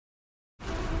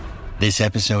This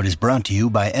episode is brought to you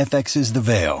by FX's The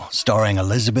Veil, starring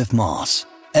Elizabeth Moss.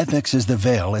 FX's The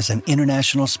Veil is an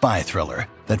international spy thriller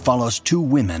that follows two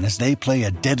women as they play a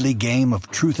deadly game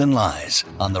of truth and lies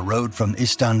on the road from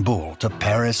Istanbul to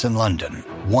Paris and London.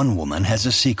 One woman has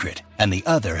a secret, and the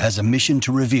other has a mission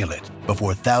to reveal it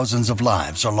before thousands of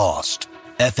lives are lost.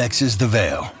 FX's The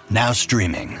Veil, now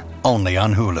streaming, only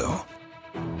on Hulu.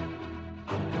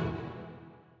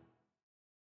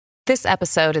 This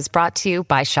episode is brought to you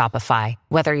by Shopify.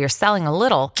 Whether you're selling a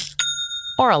little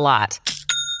or a lot,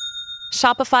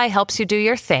 Shopify helps you do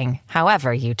your thing,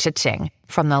 however you cha-ching.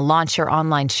 From the launch your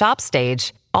online shop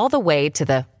stage, all the way to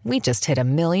the we just hit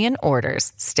 1 million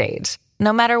orders stage.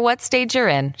 No matter what stage you're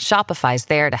in, Shopify's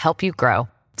there to help you grow.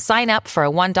 Sign up for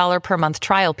a $1 per month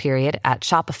trial period at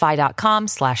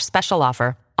shopify.com/special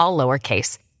offer, all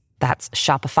lowercase. That's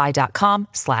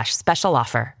shopify.com/special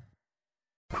offer.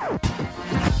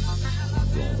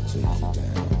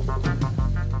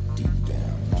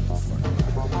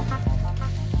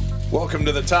 Welcome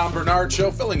to the Tom Bernard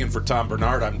Show. Filling in for Tom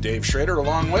Bernard, I'm Dave Schrader,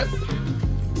 along with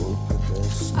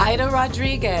Ida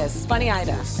Rodriguez. Funny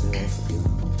Ida.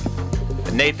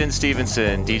 Nathan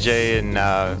Stevenson, DJ and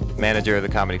manager of the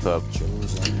Comedy Club.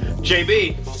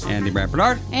 JB. Andy Brant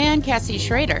Bernard. And Cassie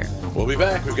Schrader. We'll be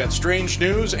back. We've got strange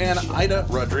news and Ida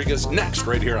Rodriguez next,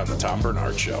 right here on the Tom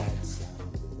Bernard Show.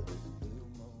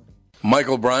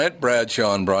 Michael Bryant,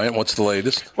 Bradshaw and Bryant, what's the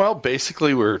latest? Well,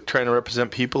 basically, we're trying to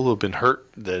represent people who have been hurt,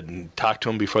 then talk to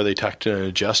them before they talk to an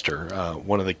adjuster.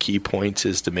 One of the key points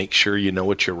is to make sure you know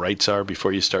what your rights are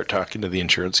before you start talking to the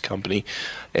insurance company,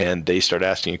 and they start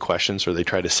asking you questions or they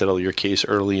try to settle your case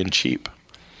early and cheap.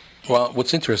 Well,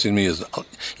 what's interesting to me is,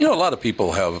 a lot of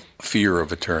people have fear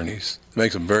of attorneys. It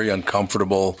makes them very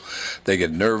uncomfortable. They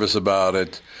get nervous about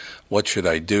it. What should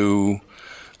I do?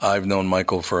 I've known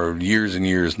Michael for years and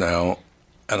years now,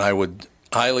 and I would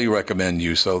highly recommend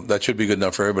you. So that should be good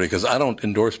enough for everybody, because I don't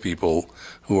endorse people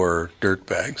who are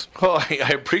dirtbags. Well,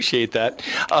 I appreciate that.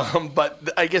 But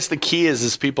I guess the key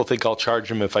is people think I'll charge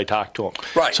them if I talk to them.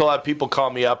 Right. So a lot of people call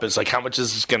me up. It's like, how much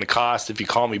is this going to cost if you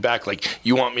call me back? Like,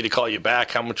 you want me to call you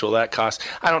back? How much will that cost?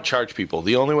 I don't charge people.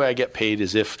 The only way I get paid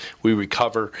is if we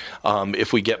recover,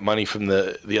 if we get money from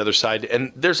the other side.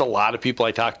 And there's a lot of people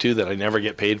I talk to that I never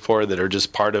get paid for that are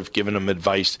just part of giving them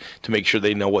advice to make sure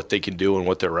they know what they can do and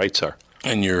what their rights are.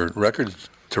 And your record's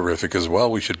terrific as well,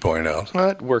 we should point out.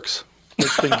 Well, it works.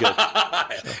 It's been good.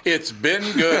 It's been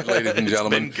good, ladies and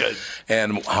gentlemen. It's been good.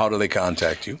 And how do they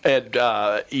contact you? At,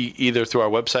 either through our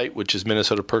website, which is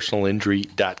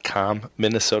minnesotapersonalinjury.com,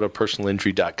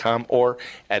 minnesotapersonalinjury.com, or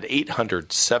at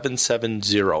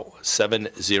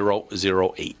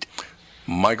 800-770-7008.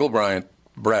 Michael Bryant,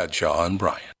 Bradshaw and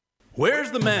Bryant. Where's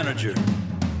the manager?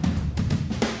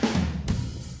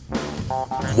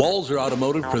 Walzer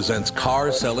Automotive presents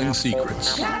Car Selling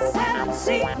Secrets.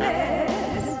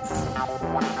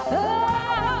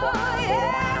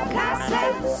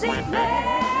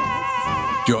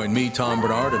 Join me, Tom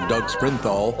Bernard, and Doug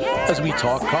Sprinthal as we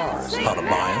talk cars, how to buy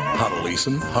them, how to lease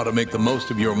them, how to make the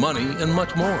most of your money, and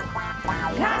much more.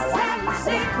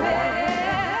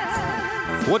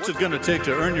 What's it going to take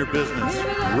to earn your business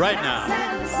right now?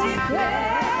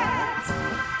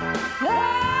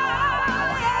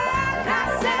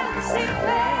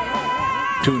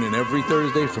 Tune in every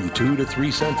Thursday from 2 to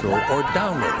 3 Central or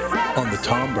download it on the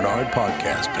Tom Bernard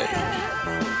podcast page.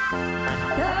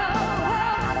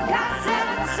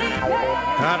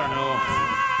 I don't know.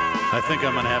 I think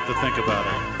I'm going to have to think about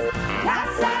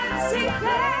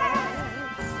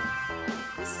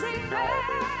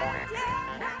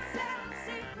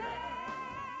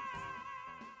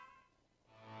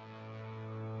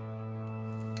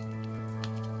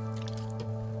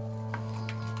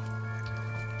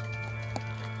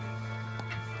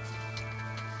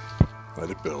Let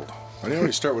It Build. Why do you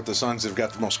always start with the songs that have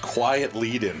got the most quiet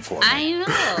lead in for me? I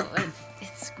know.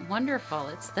 It's wonderful.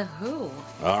 It's The Who.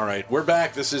 All right, we're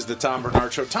back. This is the Tom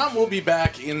Bernard Show. Tom will be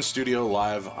back in studio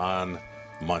live on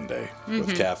Monday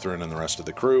with Catherine and the rest of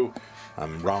the crew.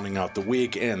 I'm rounding out the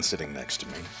week, and sitting next to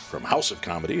me from House of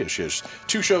Comedy, she has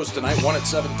 2 shows tonight, one at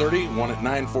 7:30, one at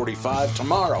 9:45.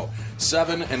 Tomorrow,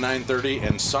 7 and 9:30,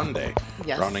 and Sunday.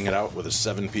 Yes. Rounding it out with a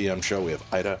 7 p.m. show, we have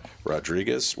Ida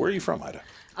Rodriguez. Where are you from, Ida?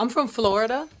 I'm from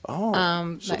Florida.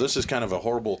 Oh, so this is kind of a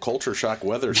horrible culture shock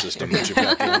weather system that you've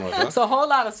got going with, huh? It's a whole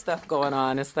lot of stuff going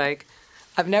on. It's like,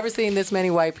 I've never seen this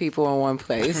many white people in one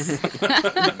place,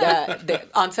 other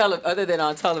than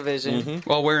on television. Mm-hmm.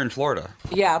 Well, we're in Florida.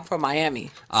 Yeah, I'm from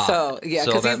Miami. So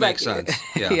that he's makes sense.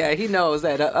 Yeah. Yeah, he knows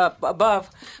that up above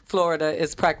Florida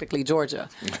is practically Georgia.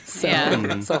 So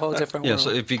it's a whole different world. Yeah,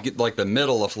 so if you get like the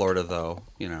middle of Florida, though,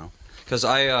 because Because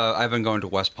I've been going to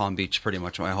West Palm Beach pretty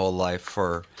much my whole life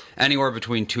for anywhere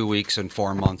between 2 weeks and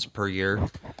 4 months per year.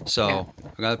 So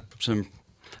I got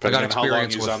experience how long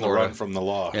he's with on Florida. the run from the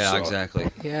law. Yeah, so.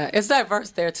 exactly. Yeah, it's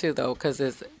diverse there too, though, because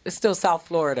it's still South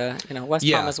Florida. West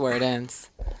Palm is where it ends.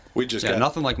 We just Yeah, got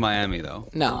nothing like Miami though.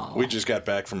 No. We just got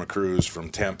back from a cruise from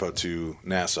Tampa to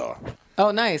Nassau. Oh,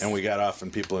 nice. And we got off,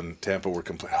 and people in Tampa were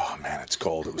complaining, oh, man, it's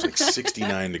cold. It was like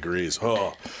 69 degrees.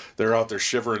 Oh, they're out there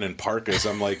shivering in parkas.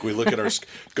 I'm like, we look at our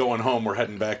going home, we're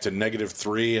heading back to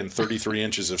 -3 and 33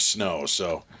 inches of snow.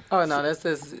 So. Oh, no, this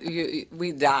is,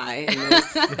 we die in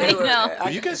this. Well,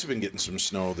 you guys have been getting some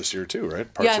snow this year, too, right?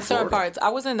 Yeah, in certain parts. I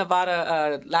was in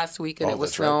Nevada last week, and it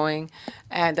was snowing. Right.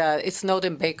 And it snowed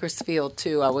in Bakersfield,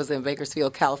 too. I was in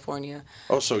Bakersfield, California.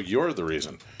 Oh, so you're the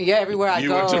reason. Yeah, everywhere I go.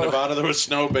 You went to Nevada, there was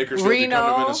snow. Bakersfield, you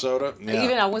come to Minnesota. Yeah.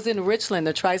 Even I was in Richland,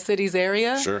 the Tri-Cities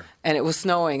area. Sure. And it was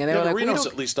snowing. And they were like, Reno's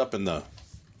at least up in the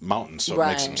mountains, so it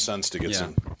makes some sense to get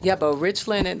some. Yeah, but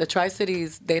Richland and the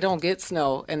Tri-Cities, they don't get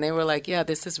snow. And they were like, yeah,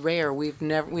 this is rare. We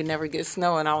never get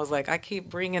snow. And I was like, I keep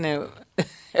bringing it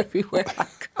everywhere I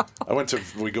go.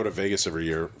 We go to Vegas every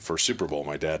year for Super Bowl,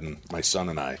 my dad and my son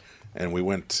and I. And we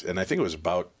went, and I think it was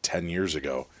about 10 years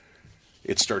ago,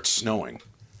 it starts snowing.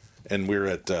 And we're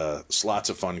at Slots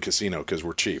of Fun Casino because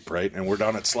we're cheap, right? And we're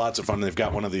down at Slots of Fun, and they've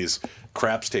got one of these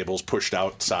craps tables pushed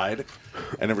outside,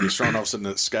 and everybody's throwing. All of a sudden,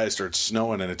 the sky starts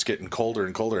snowing, and it's getting colder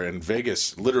and colder. And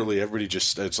Vegas, literally, everybody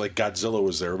it's like Godzilla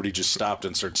was there. Everybody just stopped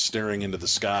and started staring into the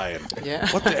sky. And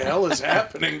what the hell is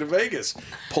happening to Vegas?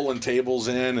 Pulling tables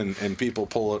in, and people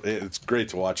pull it. It's great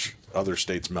to watch other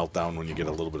states melt down when you get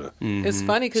a little bit of It's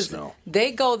funny because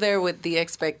they go there with the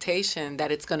expectation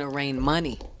that it's going to rain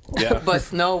money. Yeah, but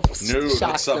snow shocks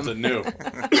that's something new.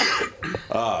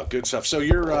 Good stuff. So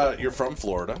you're from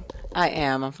Florida? I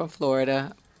am. I'm from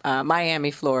Florida,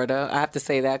 Miami, Florida. I have to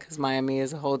say that because Miami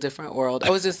is a whole different world. I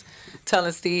was just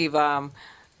telling Steve, and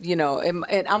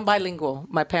I'm bilingual.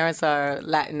 My parents are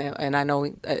Latin, and I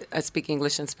know I speak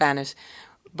English and Spanish.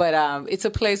 But it's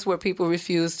a place where people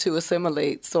refuse to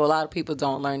assimilate, so a lot of people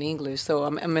don't learn English. So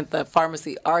I'm at the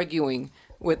pharmacy arguing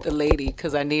with the lady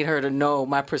because I need her to know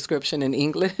my prescription in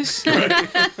English.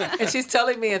 And she's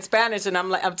telling me in Spanish, and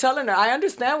I'm telling her, I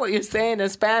understand what you're saying in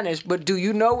Spanish, but do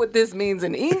you know what this means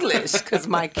in English? Because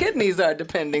my kidneys are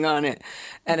depending on it.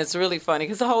 And it's really funny.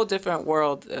 It's a whole different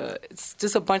world. It's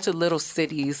just a bunch of little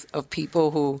cities of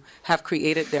people who have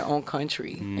created their own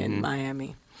country in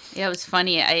Miami. Yeah, it was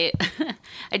funny.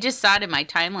 I just saw it in my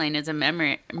timeline as a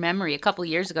memory. A couple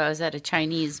years ago, I was at a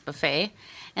Chinese buffet,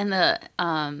 and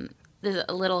the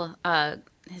little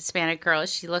Hispanic girl,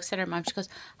 she looks at her mom, she goes,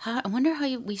 I wonder how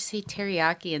we say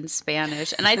teriyaki in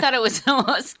Spanish. And I thought it was the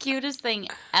most cutest thing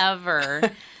ever.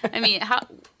 I mean,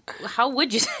 how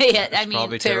would you say it? I mean,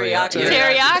 probably teriyaki.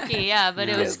 Teriyaki, yeah, but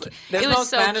it was There's no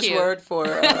so Spanish cute. Word for.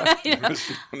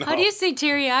 No. How do you say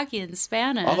teriyaki in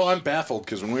Spanish? Although I'm baffled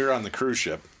because when we were on the cruise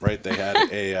ship, right, they had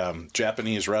a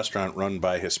Japanese restaurant run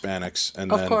by Hispanics, and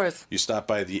then you stop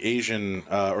by the Asian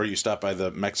or you stop by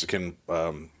the Mexican.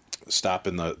 Stop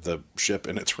in the ship,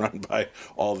 and it's run by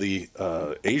all the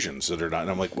Asians that are not.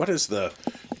 And I'm like, what is you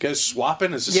guys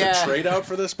swapping? Is this a trade out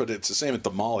for this? But it's the same at the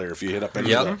mall here. If you hit up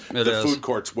any of the food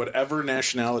courts, whatever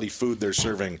nationality food they're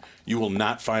serving, you will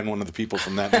not find one of the people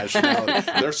from that nationality.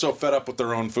 They're so fed up with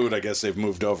their own food, I guess they've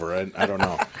moved over. I don't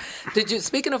know.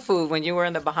 Speaking of food, when you were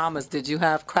in the Bahamas, did you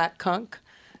have crack conch?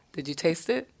 Did you taste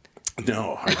it?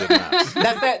 No, I did not.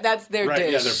 That's their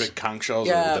dish. Yeah, they're big conch shells.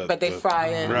 Yeah, but they fry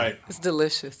it. Right. It's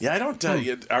delicious. Yeah, I don't tell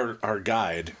you. Our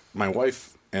guide, my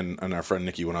wife and our friend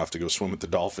Nikki went off to go swim with the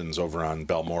dolphins over on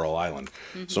Balmoral Island.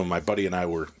 Mm-hmm. So my buddy and I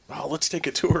were, let's take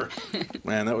a tour.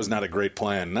 Man, that was not a great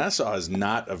plan. Nassau is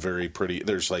not a very pretty.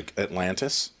 There's like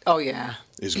Atlantis. Oh, yeah.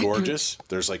 Is gorgeous.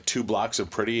 There's like 2 blocks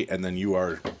of pretty, and then you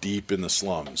are deep in the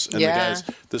slums. And the guys,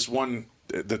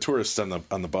 the tourists on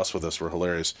the bus with us were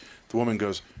hilarious. The woman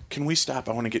goes, can we stop?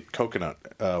 I want to get coconut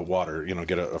water,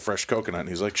 get a fresh coconut. And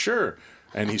he's like, sure.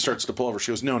 And he starts to pull over.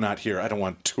 She goes, no, not here. I don't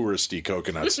want touristy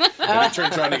coconuts. And he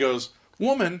turns around and he goes,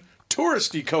 woman,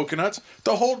 touristy coconuts?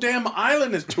 The whole damn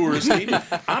island is touristy.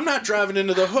 I'm not driving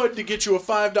into the hood to get you a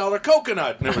 $5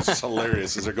 coconut. And it was just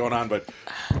hilarious as they're going on. But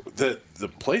the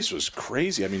place was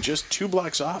crazy. I mean, just 2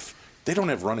 blocks off, they don't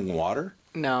have running water.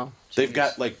 No. They've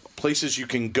got like places you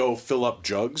can go fill up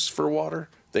jugs for water.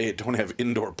 They don't have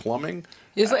indoor plumbing.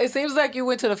 It seems like you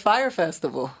went to the fire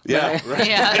festival. Yeah, right.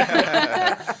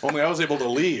 Yeah. Only I was able to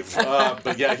leave.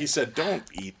 But yeah, he said, don't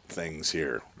eat things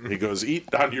here. He goes,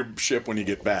 eat on your ship when you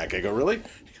get back. I go, really?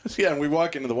 He goes, yeah. And we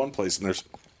walk into the one place, and there's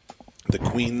the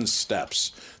Queen's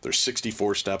Steps. There's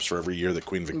 64 steps for every year, the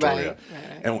Queen Victoria.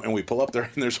 Right. And we pull up there,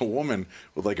 and there's a woman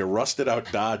with like a rusted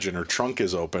out Dodge, and her trunk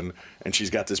is open, and she's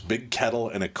got this big kettle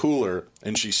and a cooler,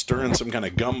 and she's stirring some kind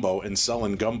of gumbo and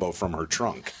selling gumbo from her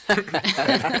trunk.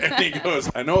 And he goes,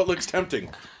 I know it looks tempting,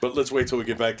 but let's wait till we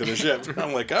get back to the ship. And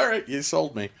I'm like, all right, you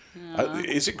sold me.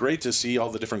 Is it great to see all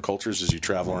the different cultures as you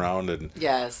travel around and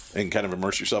kind of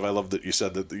immerse yourself? I love that you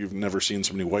said that you've never seen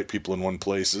so many white people in one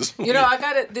place. You know, I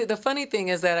got it. The funny thing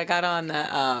is that I got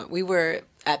on. We were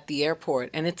at the airport,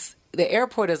 and the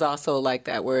airport is also like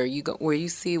that, where you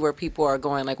see where people are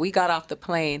going. Like, we got off the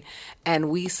plane, and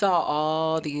we saw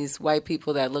all these white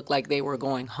people that looked like they were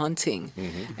going hunting,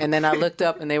 and then I looked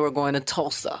up, and they were going to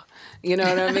Tulsa. You know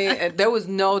what I mean? And there was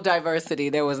no diversity.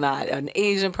 There was not an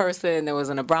Asian person. There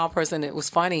wasn't a brown person. It was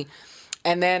funny.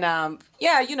 And then,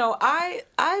 you know,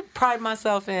 I pride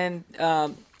myself in.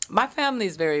 My family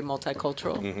is very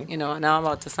multicultural, you know, and I'm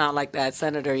about to sound like that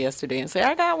senator yesterday and say,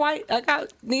 I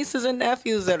got nieces and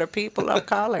nephews that are people of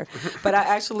color. But I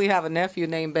actually have a nephew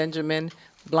named Benjamin,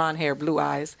 blonde hair, blue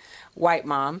eyes, white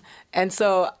mom. And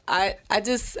so I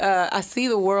just, I see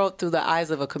the world through the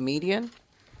eyes of a comedian.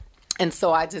 And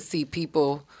so I just see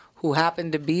people who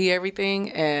happen to be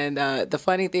everything. And the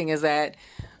funny thing is that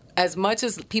as much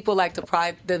as people like to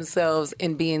pride themselves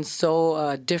in being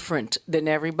so different than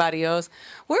everybody else,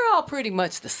 we're all pretty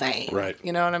much the same. Right.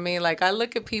 You know what I mean? Like, I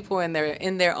look at people in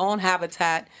their own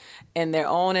habitat, in their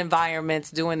own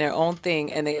environments, doing their own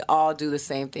thing, and they all do the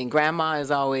same thing. Grandma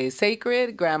is always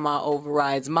sacred. Grandma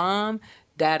overrides mom.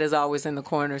 Dad is always in the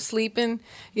corner sleeping.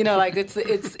 You know, like,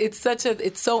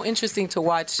 it's so interesting to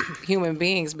watch human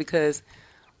beings, because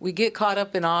we get caught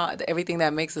up in everything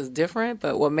that makes us different,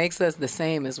 but what makes us the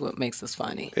same is what makes us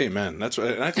funny. Amen. That's what,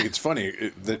 and I think it's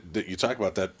funny that you talk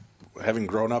about that. Having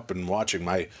grown up and watching,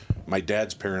 my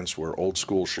dad's parents were old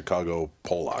school Chicago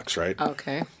Polacks, right?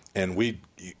 Okay. And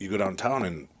you go downtown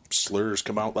and slurs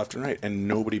come out left and right, and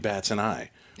nobody bats an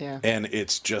eye. Yeah. And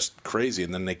it's just crazy.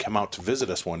 And then they come out to visit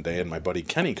us one day, and my buddy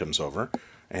Kenny comes over,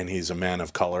 and he's a man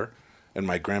of color. And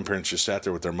my grandparents just sat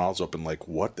there with their mouths open like,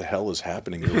 what the hell is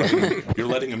happening? You're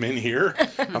letting them in here?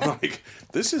 I'm like,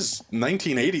 this is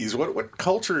 1980s. What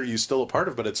culture are you still a part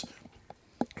of? But it's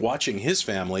watching his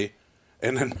family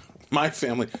and then my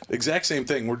family, exact same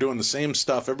thing. We're doing the same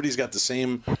stuff. Everybody's got the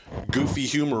same goofy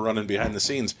humor running behind the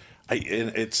scenes.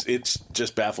 And it's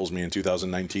just baffles me in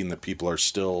 2019 that people are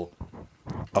still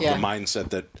of the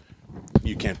mindset that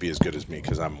you can't be as good as me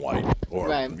because I'm white or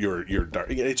you're dark.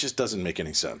 It just doesn't make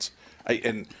any sense.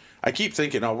 I keep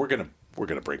thinking, we're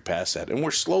gonna break past that, and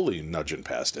we're slowly nudging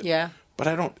past it. Yeah.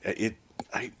 But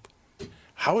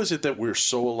how is it that we're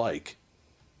so alike,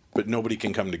 but nobody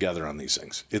can come together on these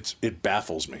things? It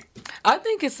baffles me. I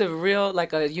think it's a real,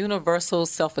 like, a universal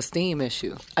self-esteem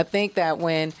issue. I think that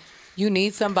when you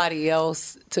need somebody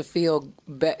else to feel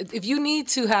better, if you need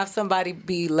to have somebody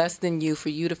be less than you for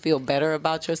you to feel better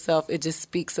about yourself, it just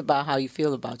speaks about how you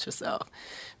feel about yourself.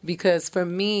 Because for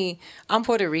me, I'm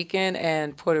Puerto Rican,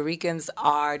 and Puerto Ricans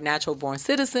are natural-born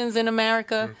citizens in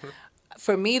America.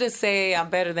 For me to say I'm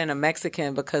better than a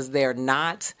Mexican because they're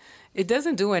not, it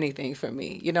doesn't do anything for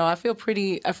me. You know, I feel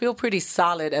pretty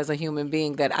solid as a human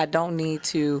being, that I don't need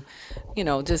to, you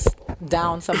know, just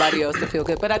down somebody else to feel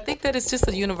good. But I think that it's just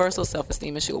a universal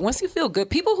self-esteem issue. Once you feel good,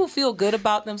 people who feel good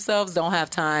about themselves don't have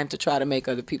time to try to make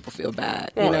other people feel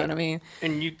bad. You know what I mean?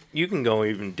 And you can go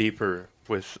even deeper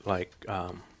with, like,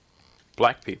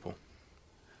 black people.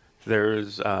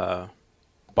 There's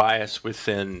bias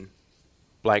within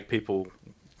black people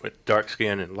with dark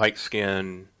skin and light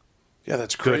skin. Yeah,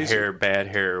 that's crazy. Good hair, bad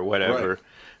hair, or whatever. Right.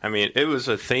 I mean, it was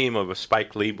a theme of a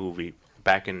Spike Lee movie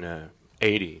back in the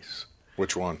 80s.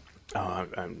 Which one?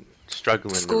 I'm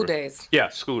struggling. School Days. Yeah,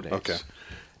 School Days. Okay.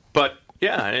 But,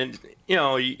 yeah, and, you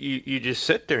know, you just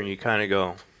sit there and you kind of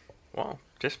go, well,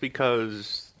 just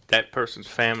because that person's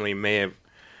family may have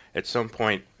at some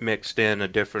point mixed in a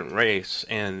different race,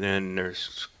 and then their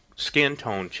skin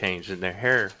tone changed and their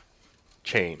hair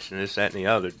changed and this, that, and the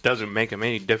other, doesn't make them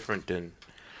any different than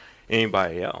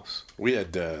anybody else. We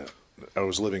had, I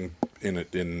was living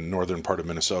in northern part of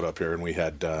Minnesota up here, and we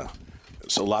had a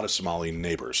lot of Somali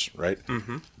neighbors, right?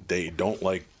 Mm-hmm. They don't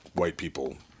like white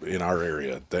people in our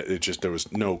area. There was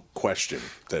no question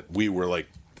that we were like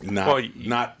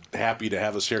not happy to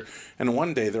have us here. And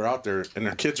one day they're out there, and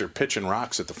their kids are pitching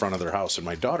rocks at the front of their house, and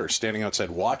my daughter's standing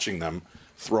outside watching them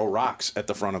throw rocks at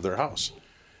the front of their house.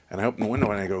 And I open the window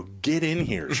and I go, get in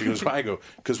here. She goes, why? I go,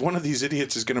 because one of these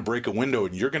idiots is going to break a window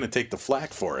and you're going to take the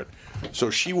flak for it. So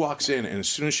she walks in, and as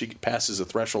soon as she passes the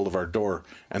threshold of our door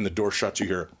and the door shuts, you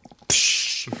hear,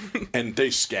 psh, and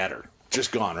they scatter.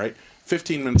 Just gone, right?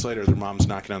 15 minutes later, their mom's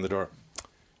knocking on the door.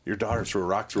 your daughter threw a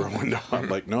rock through our window. I'm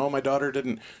like, no, my daughter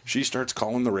didn't. She starts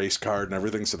calling the race card and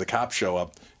everything, so the cops show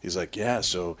up. He's like, yeah,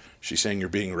 so she's saying you're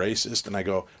being racist? And I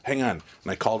go, hang on.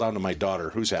 And I call down to my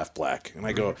daughter, who's half black. And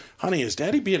I go, honey, is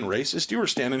Daddy being racist? You were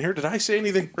standing here. Did I say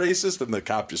anything racist? And the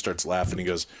cop just starts laughing. He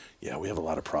goes, yeah, we have a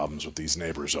lot of problems with these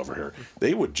neighbors over here.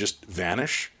 They would just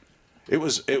vanish. It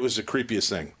was the creepiest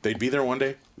thing. They'd be there one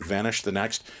day, vanish the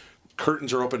next.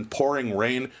 Curtains are open, pouring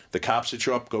rain. The cops that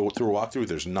show up go through a walkthrough.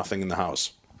 There's nothing in the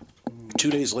house. 2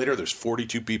 days later, there's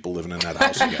 42 people living in that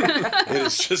house again. It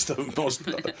is just the most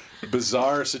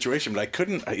bizarre situation. But I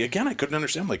couldn't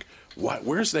understand, like,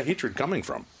 where's the hatred coming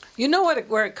from? You know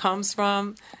where it comes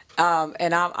from?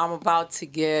 And I'm about to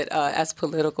get as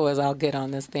political as I'll get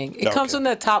on this thing. It comes from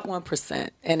the top 1%.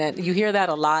 And you hear that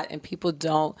a lot, and people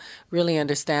don't really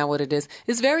understand what it is.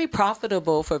 It's very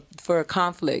profitable for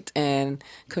conflict and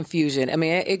confusion. I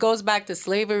mean, it goes back to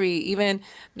slavery, even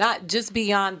not just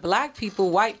beyond black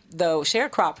people. The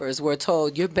sharecroppers were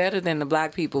told, you're better than the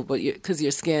black people because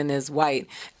your skin is white.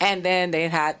 And then they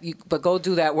had, but go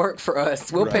do that work for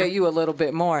us. We'll pay you a little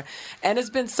bit more. And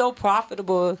it's been so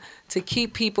profitable to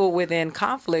keep people within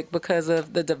conflict because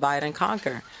of the divide and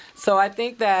conquer. So I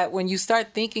think that when you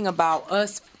start thinking about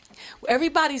us,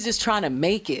 everybody's just trying to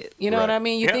make it. You know what I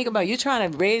mean? You think about, you're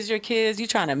trying to raise your kids, you're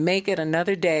trying to make it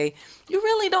another day. You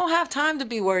really don't have time to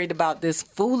be worried about this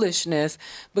foolishness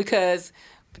because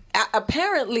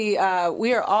apparently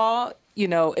we are all,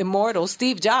 immortal.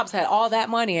 Steve Jobs had all that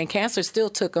money and cancer still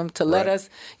took him to let us,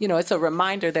 it's a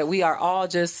reminder that we are all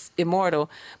just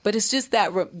immortal. But it's just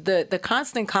that the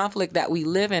constant conflict that we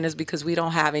live in is because we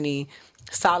don't have any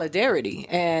solidarity.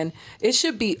 And it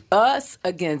should be us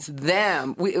against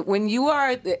them. When you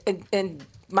are, and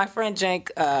my friend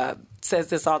Cenk says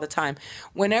this all the time,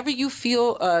 whenever you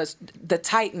feel the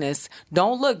tightness,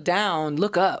 don't look down,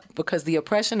 look up, because the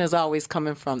oppression is always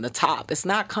coming from the top. It's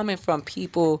not coming from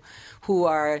people who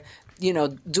are,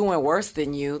 doing worse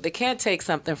than you. They can't take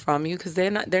something from you because they're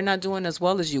not doing as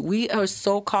well as you. We are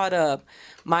so caught up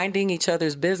minding each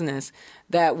other's business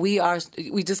that we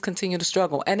just continue to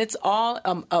struggle. And it's all,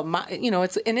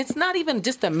 it's not even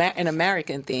just an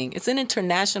American thing. It's an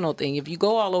international thing. If you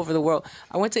go all over the world,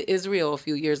 I went to Israel a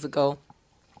few years ago,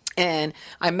 and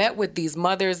I met with these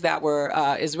mothers that were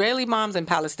Israeli moms and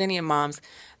Palestinian moms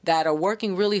that are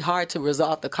working really hard to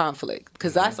resolve the conflict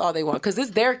because that's all they want. Because it's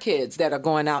their kids that are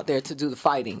going out there to do the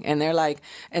fighting. And they're like,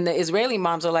 and the Israeli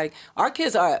moms are like, our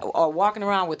kids are walking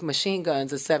around with machine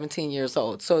guns at 17 years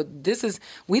old. So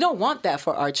we don't want that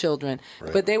for our children.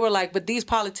 Right. But they were like, but these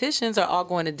politicians are all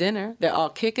going to dinner. They're all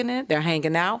kicking it. They're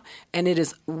hanging out. And it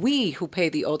is we who pay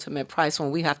the ultimate price when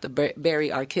we have to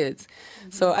bury our kids. Mm-hmm.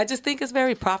 So I just think it's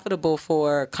very profitable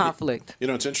for conflict.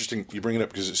 It's interesting you bring it up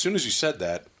because as soon as you said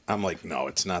that, I'm like, no,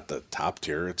 it's not the top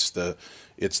tier. It's the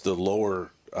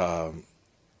lower. I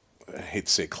hate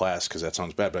to say class because that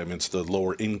sounds bad, but I mean it's the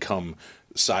lower income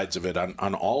sides of it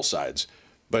on all sides.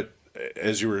 But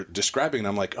as you were describing,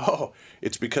 I'm like, oh,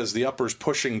 it's because the upper's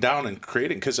pushing down and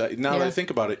creating. Because now that I think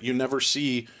about it, you never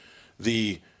see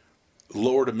the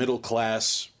lower to middle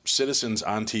class citizens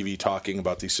on TV talking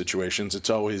about these situations. It's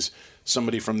always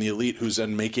somebody from the elite who's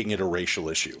then making it a racial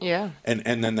issue. Yeah, and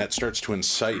then that starts to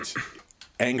incite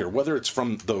anger, whether it's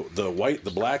from the white,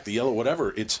 the black, the yellow,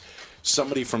 whatever. It's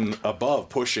somebody from above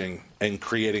pushing and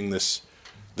creating this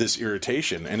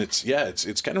irritation, and it's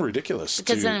kind of ridiculous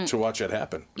to watch that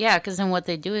happen. Yeah, because then what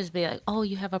they do is be like, "Oh,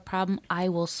 you have a problem, I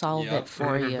will solve it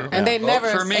for you," and they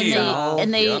never for me,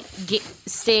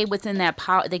 stay within that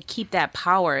power. They keep that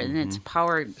power, and it's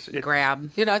power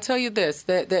grab. I'll tell you this: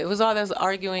 that it was all this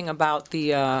arguing about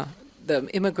the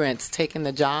immigrants taking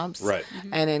the jobs. Right.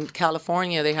 Mm-hmm. And in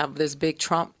California, they have this big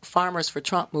Farmers for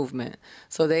Trump movement.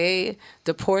 So they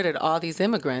deported all these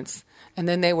immigrants. And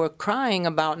then they were crying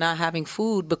about not having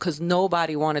food because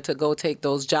nobody wanted to go take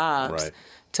those jobs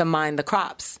to mine the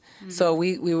crops. Mm-hmm. So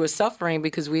we were suffering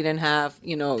because we didn't have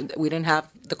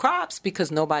the crops because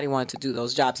nobody wanted to do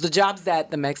those jobs. The jobs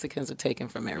that the Mexicans are taking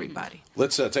from everybody.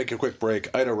 Let's take a quick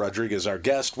break. Ida Rodriguez, our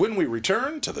guest, when we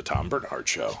return to the Tom Bernard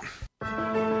Show.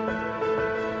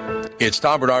 It's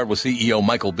Tom Bernard with CEO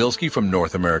Michael Bilski from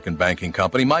North American Banking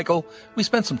Company. Michael, we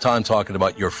spent some time talking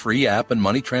about your free app and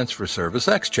money transfer service,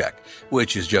 XCheck,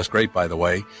 which is just great, by the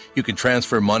way. You can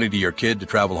transfer money to your kid to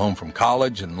travel home from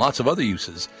college and lots of other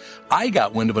uses. I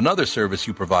got wind of another service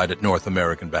you provide at North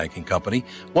American Banking Company.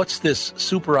 What's this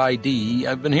Super ID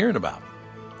I've been hearing about?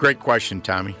 Great question,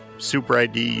 Tommy. Super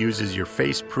ID uses your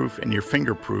face proof and your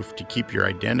finger proof to keep your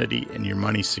identity and your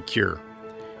money secure.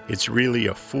 It's really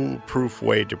a foolproof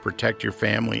way to protect your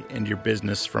family and your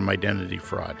business from identity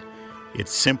fraud.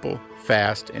 It's simple,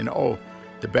 fast, and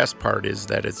The best part is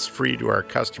that it's free to our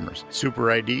customers. Super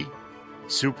ID,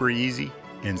 super easy,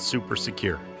 and super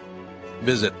secure.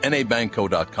 Visit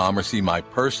nabankco.com or see my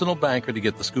personal banker to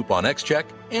get the scoop on XCheck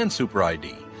and Super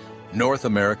ID. North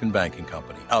American Banking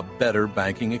Company, a better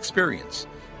banking experience.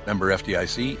 Member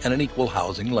FDIC and an equal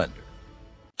housing lender.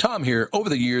 Tom here. Over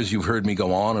the years, you've heard me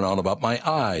go on and on about my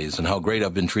eyes and how great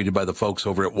I've been treated by the folks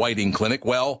over at Whiting Clinic.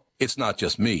 Well, it's not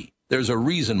just me. There's a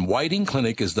reason Whiting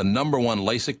Clinic is the #1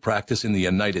 LASIK practice in the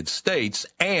United States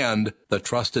and the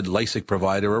trusted LASIK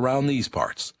provider around these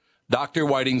parts. Dr.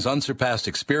 Whiting's unsurpassed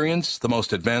experience, the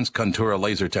most advanced Contura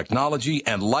laser technology,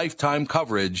 and lifetime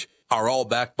coverage are all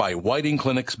backed by Whiting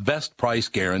Clinic's best price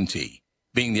guarantee.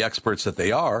 Being the experts that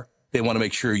they are, they want to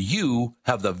make sure you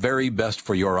have the very best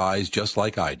for your eyes, just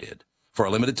like I did. For a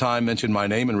limited time, mention my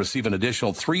name and receive an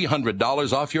additional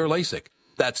 $300 off your LASIK.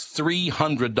 That's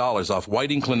 $300 off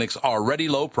Whiting Clinic's already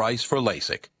low price for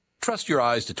LASIK. Trust your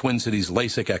eyes to Twin Cities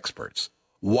LASIK experts.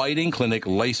 Whiting Clinic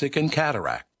LASIK and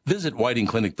Cataract. Visit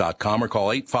whitingclinic.com or call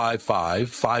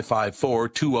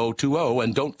 855-554-2020,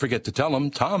 and don't forget to tell them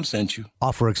Tom sent you.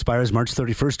 Offer expires March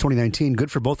 31st, 2019.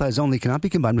 Good for both eyes only. Cannot be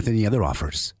combined with any other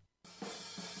offers.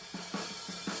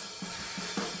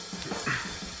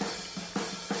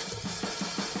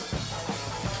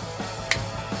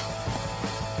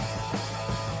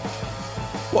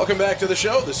 Welcome back to the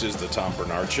show. This is the Tom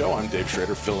Bernard Show. I'm Dave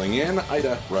Schrader filling in.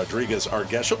 Ida Rodriguez, our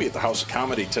guest. She'll be at the House of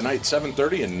Comedy tonight,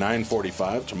 7:30 and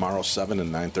 9:45. Tomorrow, 7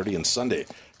 and 9:30. And Sunday,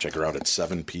 check her out at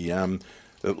 7 p.m.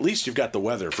 At least you've got the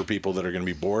weather for people that are going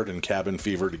to be bored and cabin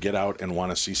fever to get out and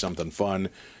want to see something fun.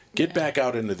 Get back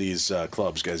out into these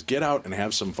clubs, guys. Get out and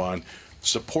have some fun.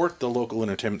 Support the local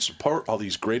entertainment. Support all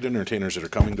these great entertainers that are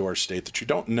coming to our state that you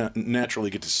don't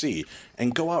naturally get to see.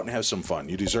 And go out and have some fun.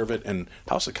 You deserve it. And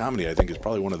House of Comedy, I think, is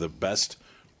probably one of the best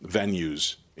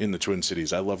venues in the Twin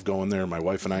Cities. I love going there. My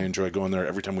wife and I enjoy going there.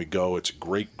 Every time we go, it's a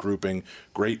great grouping,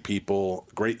 great people,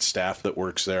 great staff that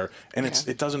works there. And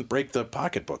it doesn't break the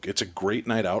pocketbook. It's a great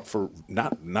night out for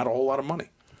not a whole lot of money.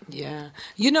 Yeah.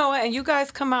 You know, and you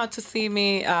guys come out to see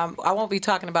me. I won't be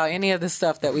talking about any of the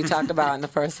stuff that we talked about in the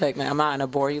first segment. I'm not going to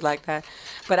bore you like that.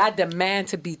 But I demand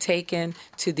to be taken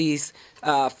to these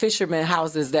fishermen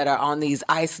houses that are on these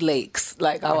ice lakes.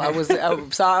 Like I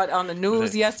saw it on the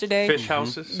news yesterday. Fish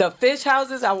houses? The fish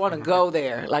houses, I want to go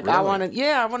there. Like Really?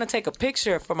 I want to take a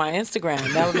picture for my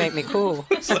Instagram. That would make me cool.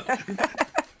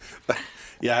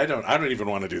 Yeah, I don't even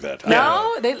want to do that.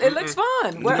 No, it looks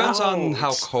fun. Depends on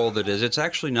how cold it is. It's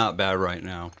actually not bad right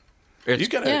now. You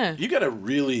gotta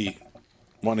really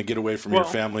want to get away from your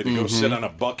family to go sit on a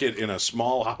bucket in a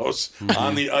small house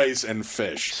on the ice and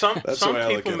fish. Some the way I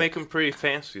look people at make them pretty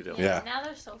fancy, though. Yeah. Now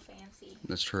they're so fancy.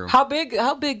 That's true. How big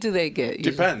do they get?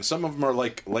 usually? Depends. Some of them are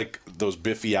like those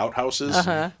Biffy outhouses,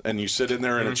 and you sit in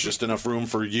there, and it's just enough room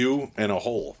for you and a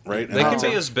hole, right? And They can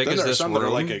be as big as there are this some that are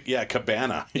room. like a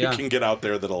cabana. Yeah. You can get out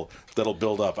there that'll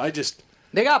build up.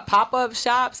 They got pop-up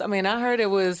shops. I mean, I heard it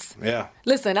was... Yeah.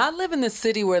 Listen, I live in the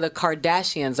city where the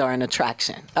Kardashians are an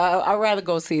attraction. I'd rather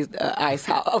go see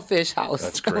a fish house.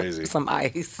 That's crazy. Some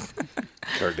ice.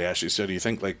 Kardashian. So do you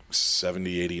think like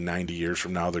 70, 80, 90 years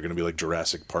from now they're going to be like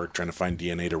Jurassic Park trying to find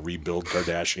DNA to rebuild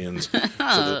Kardashians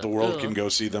so that the world can go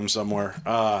see them somewhere?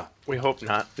 We hope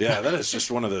not. Yeah, that is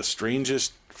just one of the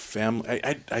strangest family.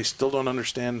 I still don't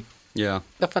understand. Yeah.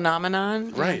 The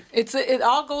phenomenon. Right. It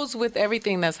all goes with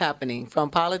everything that's happening, from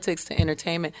politics to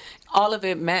entertainment. All of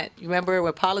it met. Remember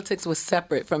when politics was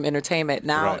separate from entertainment?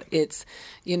 Now it's,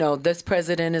 this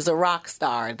president is a rock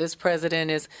star. This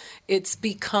president it's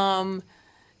become...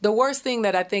 The worst thing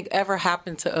that I think ever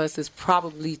happened to us is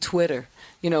probably Twitter,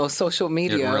 social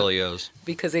media. It really is.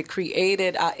 Because it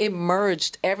created, it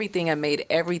merged everything and made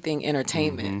everything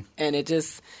entertainment. And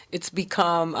it's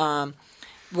become...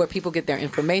 where people get their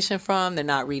information from. They're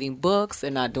not reading books.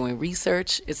 They're not doing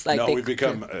research. It's like we've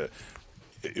become.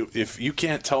 If you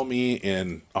can't tell me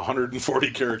in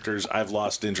 140 characters, I've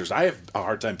lost interest. I have a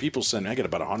hard time. I get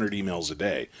about 100 emails a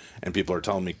day, and people are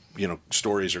telling me,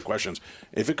 stories or questions.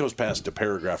 If it goes past a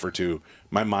paragraph or two,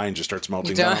 my mind just starts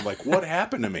melting down. I'm like, what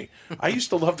happened to me? I used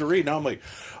to love to read. Now I'm like,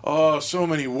 oh, so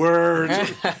many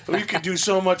words. We could do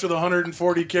so much with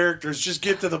 140 characters. Just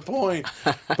get to the point.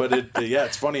 But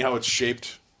it's funny how it's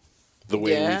shaped the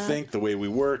way we think, the way we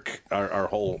work, our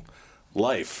whole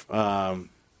life.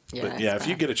 If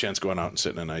you get a chance going out and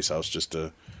sit in a nice house just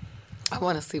to... I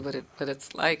want to see what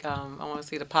it's like. I want to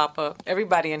see the pop-up.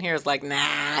 Everybody in here is like,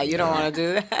 nah, you don't want to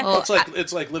do that. Well,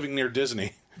 it's like living near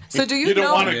Disney. So do you You don't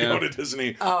know... want to go to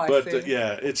Disney. Oh, I but see.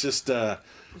 It's just...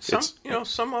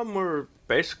 Some of them were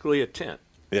basically a tent.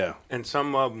 Yeah. And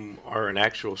some of them are an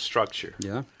actual structure.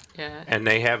 Yeah. Yeah. And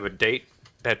they have a date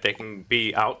that they can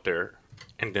be out there.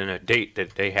 and then a date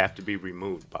that they have to be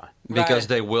removed by. Because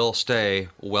they will stay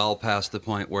well past the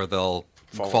point where they'll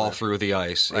fall through the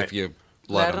ice if you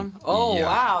let them. Oh, Yeah.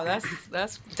 wow. That's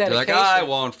dedication. They're like, I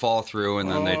won't fall through, and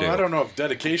then they do. I don't know if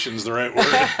dedication's the right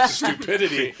word.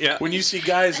 Stupidity. Yeah. When you see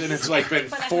guys and it's like been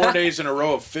 4 days in a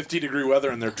row of 50-degree weather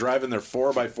and they're driving their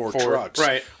 4x4 trucks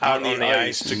out on the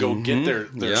ice to go get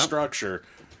their structure.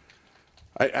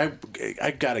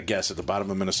 I got to guess at the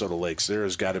bottom of Minnesota lakes there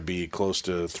has got to be close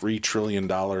to $3 trillion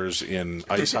in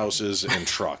ice houses and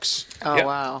trucks. Oh,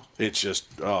 wow. It's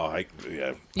just, do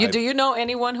you know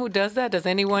anyone who does that? Does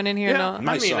anyone in here know?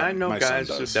 I know guys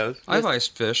who does. I've ice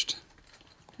fished.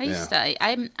 I used to.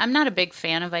 I'm not a big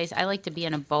fan of ice. I like to be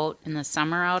in a boat in the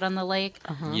summer out on the lake.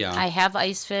 Yeah. I have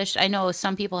ice fished. I know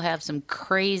some people have some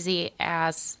crazy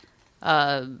ass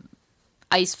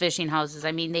ice fishing houses.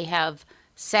 I mean, they have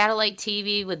satellite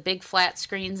TV with big flat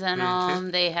screens in them.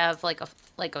 They have like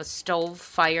a stove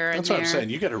fire in there. That's what I'm saying.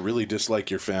 You got to really dislike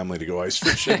your family to go ice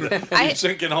fishing. You're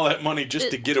sinking all that money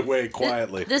just to get away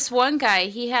quietly. This one guy,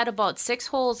 he had about 6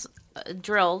 holes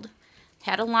drilled,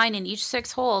 had a line in each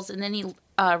 6 holes, and then he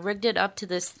rigged it up to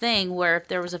this thing where if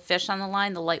there was a fish on the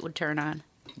line, the light would turn on.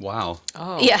 Wow.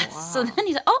 Oh, yeah. Wow. So then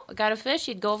he's I got a fish.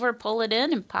 He'd go over, pull it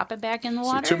in, and pop it back in the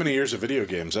water. Too many years of video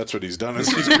games. That's what he's done. Is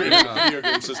he's created a video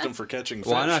game system for catching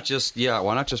fish. Why not just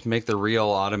make the reel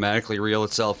automatically reel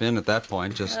itself in at that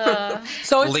point? Just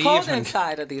so it's cold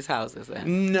inside of these houses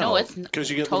then? No, because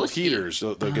you get little heaters.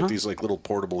 They'll get these like little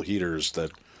portable heaters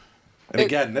that. And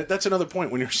again, that's another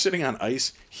point. When you're sitting on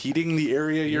ice, heating the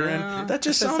area you're in, that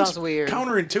just sounds weird.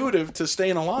 Counterintuitive to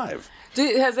staying alive.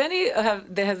 Has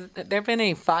there been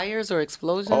any fires or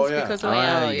explosions because of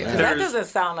that? Yeah. That doesn't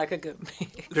sound like a good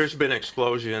mix. There's been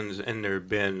explosions, and there have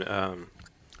been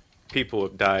people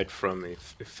have died from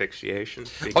asphyxiation.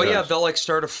 Oh yeah, they'll like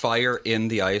start a fire in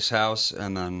the ice house,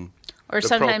 and then or the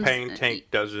sometimes propane tank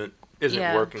isn't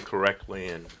working correctly,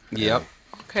 and yep.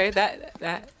 Okay, that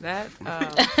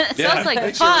sounds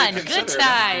like fun. Good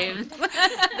time.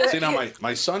 See, now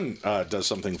my son does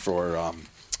something for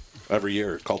every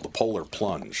year called the Polar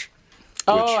Plunge.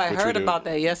 I heard about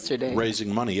that yesterday.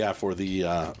 Raising money, for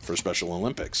the for Special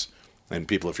Olympics. And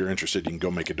people, if you're interested, you can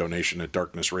go make a donation at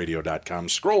darknessradio.com.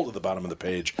 Scroll to the bottom of the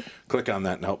page, click on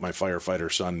that, and help my firefighter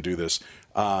son do this.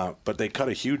 But they cut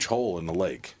a huge hole in the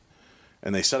lake.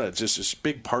 And they set it just this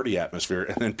big party atmosphere,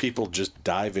 and then people just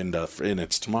dive into, and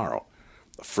it's tomorrow.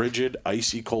 Frigid,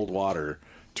 icy cold water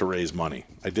to raise money.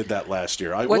 I did that last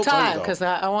year. What time? Because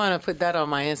I want to put that on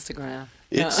my Instagram.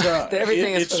 It's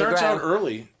everything it starts out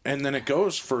early, and then it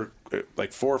goes for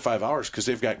like 4 or 5 hours because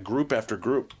they've got group after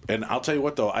group. And I'll tell you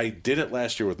what, though, I did it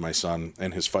last year with my son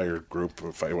and his fire group.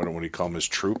 What do you call them? His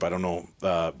troop? I don't know.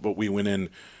 But we went in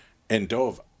and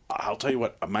dove. I'll tell you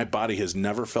what, my body has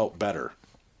never felt better.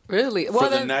 Really? For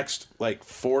the next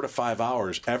 4 to 5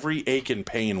 hours, every ache and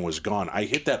pain was gone. I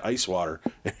hit that ice water,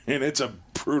 and it's a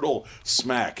brutal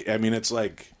smack. I mean, it's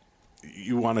like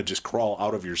you want to just crawl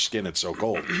out of your skin. It's so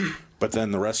cold. But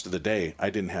then the rest of the day, I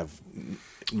didn't have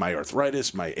my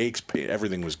arthritis, my aches, pain,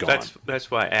 everything was gone.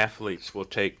 That's why athletes will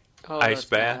take ice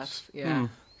baths. Yeah.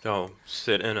 They'll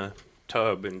sit in a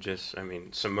tub and just,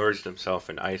 submerge themselves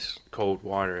in ice cold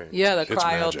water. Yeah, the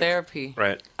cryotherapy.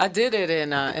 Right. I did it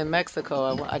in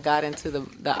Mexico. I got into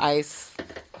the ice.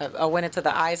 I went into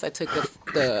the ice. I took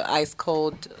the ice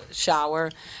cold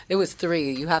shower. It was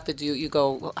 3. You have to do. You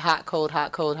go hot, cold,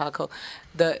 hot, cold, hot, cold.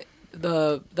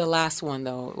 The last one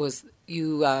though was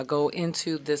you go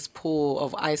into this pool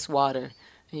of ice water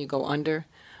and you go under.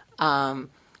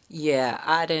 Yeah,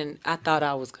 I thought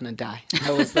I was gonna die.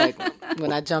 I was like,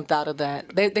 when I jumped out of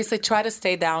that, they said try to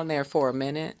stay down there for a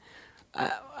minute.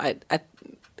 I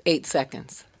 8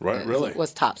 seconds. Right, really?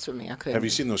 Was tops for me. I couldn't. Have you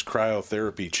seen those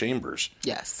cryotherapy chambers?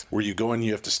 Yes. Where you go in,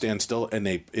 you have to stand still, and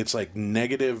it's like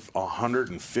negative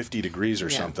 150 degrees or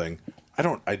something. I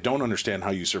don't understand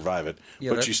how you survive it,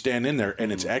 but you stand in there,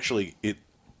 and it's actually it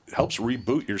helps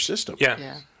reboot your system.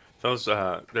 Yeah. Those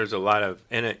there's a lot of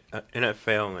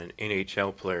NFL and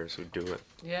NHL players who do it,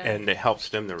 and it helps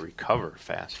them to recover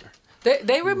faster.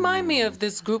 They remind me of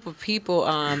this group of people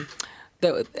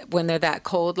that when they're that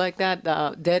cold like that,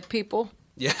 dead people.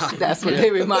 Yeah, that's what they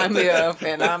remind me of,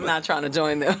 and I'm not trying to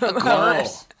join them.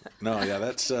 No,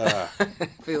 that's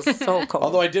feels so cold.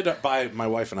 Although I did buy my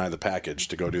wife and I the package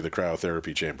to go do the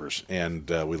cryotherapy chambers, and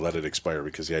we let it expire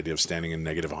because the idea of standing in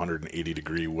negative 180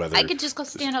 degree weather. I could just go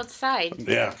stand outside.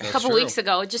 Yeah, a couple weeks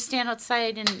ago, just stand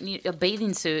outside in a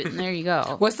bathing suit, and there you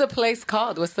go. What's the place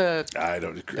called? I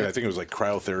think it was like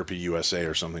Cryotherapy USA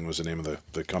or something was the name of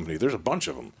the company. There's a bunch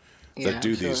of them that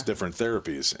do these different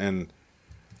therapies, and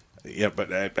Yeah,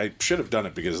 but I should have done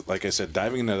it because, like I said,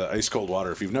 diving into the ice cold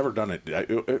water, if you've never done it,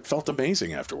 it felt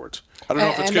amazing afterwards. I don't know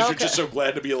if it's because you're just so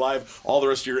glad to be alive, all the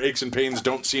rest of your aches and pains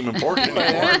don't seem important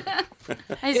anymore.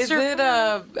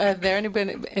 Have there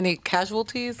been any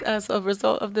casualties as a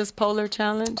result of this polar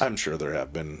challenge? I'm sure there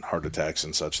have been heart attacks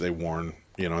and such. They warn,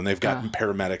 and they've got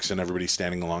paramedics and everybody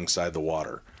standing alongside the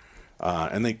water.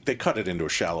 And they cut it into a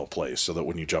shallow place so that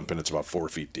when you jump in, it's about 4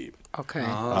 feet deep. Okay.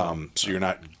 So you're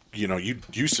not,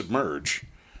 you submerge,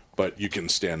 but you can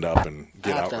stand up and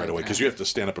get out right away because you have to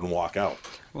stand up and walk out.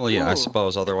 Well, yeah, I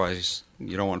suppose. Otherwise,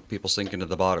 you don't want people sinking to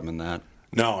the bottom in that.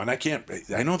 No, and I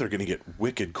know they're going to get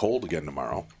wicked cold again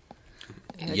tomorrow.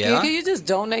 Yeah. Can you just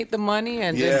donate the money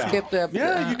and just skip the...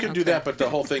 Yeah, you can do that, but the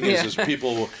whole thing is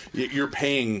people, you're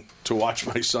paying to watch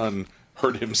my son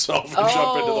hurt himself and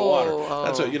jump into the water.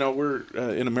 That's what, we're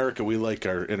in America, we like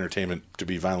our entertainment to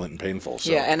be violent and painful.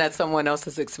 So. Yeah, and at someone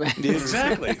else's expense.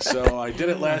 Exactly. So I did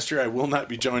it last year. I will not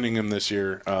be joining him this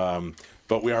year,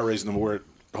 but we are raising them. We're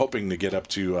hoping to get up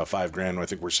to $5,000. I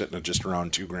think we're sitting at just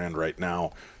around $2,000 right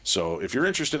now. So if you're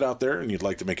interested out there and you'd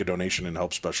like to make a donation and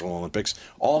help Special Olympics,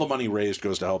 all the money raised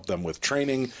goes to help them with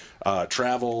training,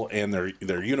 travel, and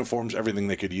their uniforms, everything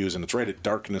they could use. And it's right at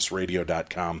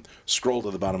darknessradio.com. Scroll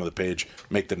to the bottom of the page,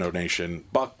 make the donation.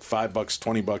 $1, $5,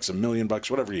 $20, $1 million,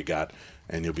 whatever you got,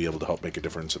 and you'll be able to help make a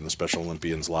difference in the Special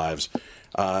Olympians' lives.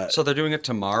 So they're doing it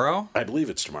tomorrow? I believe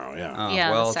it's tomorrow,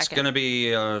 yeah. Well, it's going to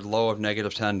be a low of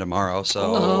 -10 tomorrow,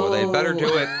 so they better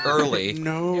do it early.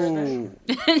 No.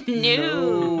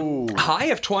 High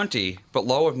of 20, but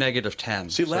low of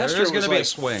 -10. See, last year it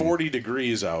was like 40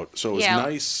 degrees out, so it was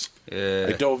nice.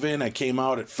 I dove in, I came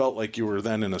out, it felt like you were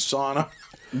then in a sauna.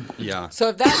 Yeah. So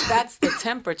if that's the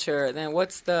temperature, then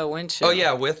what's the wind chill? Oh,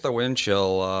 yeah, with the wind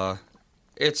chill,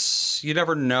 you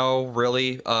never know,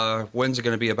 really. Winds are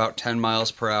going to be about 10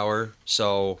 miles per hour,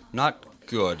 so not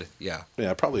good, yeah.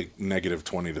 Yeah, probably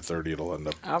 -20 to 30 it'll end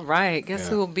up. All right. Guess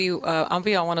who will be, I'll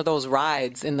be on one of those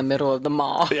rides in the middle of the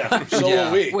mall. Yeah, so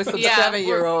will we. With some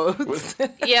 7-year-olds.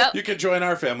 Yep. You can join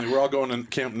our family. We're all going to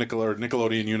Camp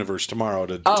Nickelodeon Universe tomorrow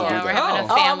to do we're that. having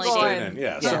a family day.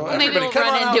 Yeah, so Maybe everybody we'll come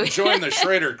run on out into and join the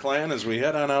Schrader clan as we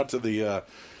head on out to the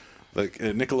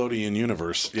Nickelodeon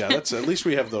Universe. Yeah, that's at least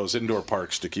we have those indoor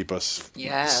parks to keep us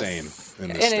sane in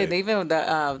this state. And even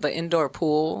the indoor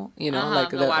pool, like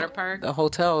the water park. The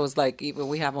hotels, like even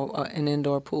we have an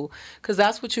indoor pool because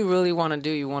that's what you really want to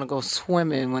do. You want to go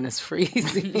swimming when it's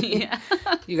freezing. Yeah.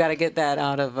 You got to get that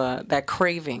out of that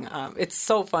craving. It's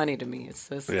so funny to me. It's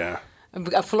just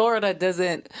Florida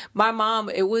doesn't. My mom,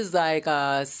 it was like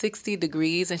 60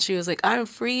 degrees, and she was like, "I'm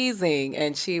freezing,"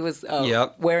 and she was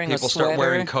wearing a sweater. People start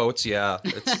wearing coats. Yeah,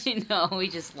 I know. We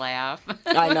just laugh.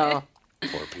 I know.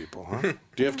 Poor people, huh?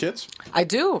 Do you have kids? I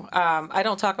do. I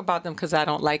don't talk about them because I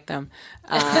don't like them.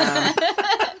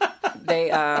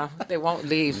 They won't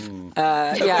leave.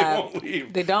 They won't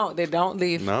leave. They don't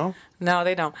leave. No,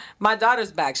 they don't. My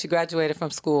daughter's back. She graduated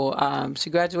from school. She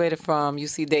graduated from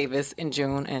UC Davis in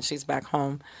June, and she's back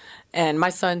home. And my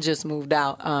son just moved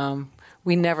out.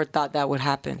 We never thought that would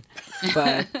happen,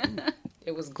 but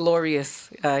it was glorious.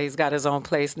 He's got his own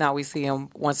place now. We see him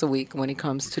once a week when he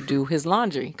comes to do his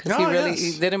laundry because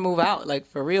he didn't move out. Like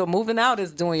for real, moving out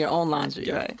is doing your own laundry,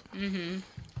 right? Mm-hmm.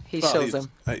 He shows them.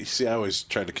 I always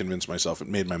tried to convince myself. It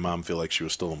made my mom feel like she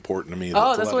was still important to me.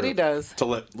 That's what he does. To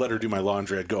let her do my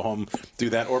laundry, I'd go home, do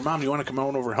that. Or, Mom, you want to come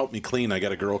on over and help me clean? I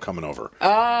got a girl coming over. Oh.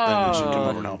 And she'd come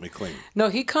over and help me clean. No,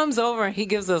 he comes over and he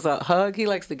gives us a hug. He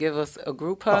likes to give us a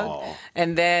group hug. Oh.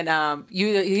 And then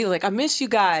he's like, I miss you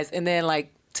guys. And then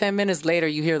like 10 minutes later,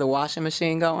 you hear the washing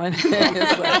machine going.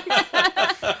 It's like,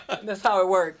 that's how it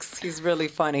works. He's really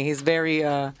funny. He's very,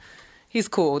 he's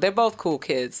cool. They're both cool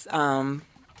kids.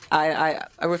 I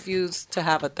refused to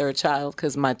have a third child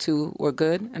because my 2 were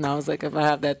good, and I was like, if I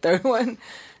have that third one,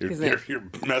 you're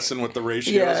messing with the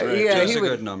ratios, right? Yeah, 2's a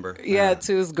good number. Yeah,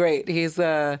 2 is great.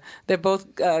 They're both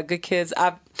good kids.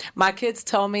 My kids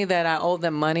tell me that I owe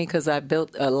them money because I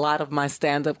built a lot of my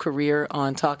stand-up career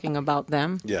on talking about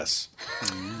them. Yes.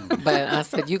 But I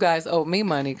said, you guys owe me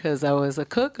money because I was a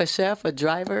cook, a chef, a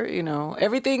driver.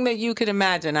 Everything that you could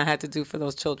imagine I had to do for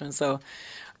those children. So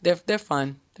they're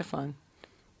fun. They're fun.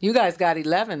 You guys got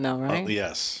 11, though, right?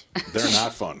 Yes. They're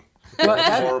not fun.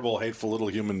 They're horrible, hateful little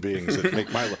human beings that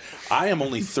make my life. I am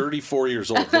only 34 years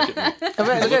old. Look at me.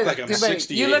 I look like I'm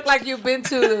 68. You look like you've been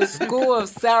to the school of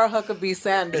Sarah Huckabee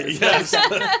Sanders. Yes.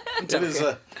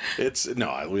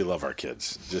 We love our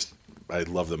kids. Just I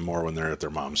love them more when they're at their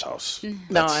mom's house.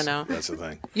 No, I know. That's the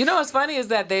thing. You know what's funny is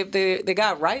that they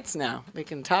got rights now. They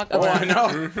can talk about it. I know.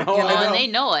 And they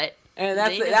know it. And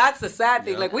that's the sad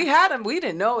thing. Like, we had them, we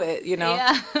didn't know it, you know?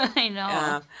 Yeah, I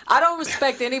know. I don't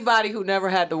respect anybody who never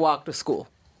had to walk to school.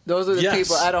 Those are the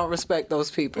people, I don't respect those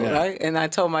people, right? And I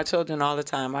told my children all the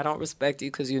time, I don't respect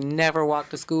you because you never walked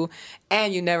to school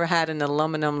and you never had an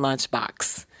aluminum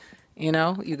lunchbox. You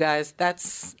know, you guys,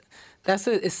 that's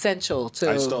essential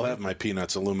to... I still have my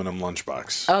Peanuts aluminum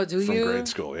lunchbox. Oh, do from you? From grade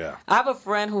school, yeah. I have a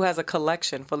friend who has a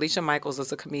collection. Felicia Michaels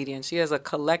is a comedian. She has a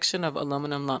collection of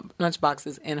aluminum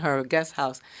lunchboxes in her guest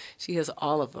house. She has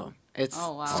all of them. It's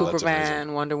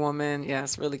Superman, Wonder Woman. Yeah,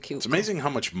 it's really cute. It's amazing how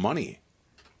much money...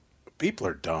 People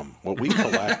are dumb. What we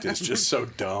collect is just so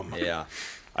dumb. Yeah.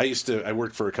 I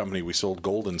worked for a company. We sold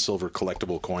gold and silver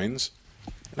collectible coins.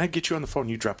 And I'd get you on the phone.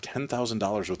 You drop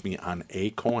 $10,000 with me on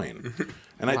a coin.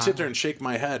 And I'd sit there and shake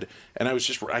my head. And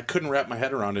I couldn't wrap my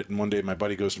head around it. And one day my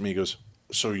buddy goes to me, he goes,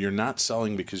 so you're not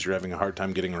selling because you're having a hard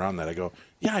time getting around that? I go,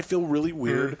 yeah, I feel really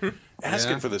weird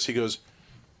asking for this. He goes,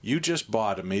 you just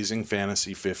bought Amazing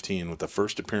Fantasy 15 with the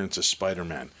first appearance of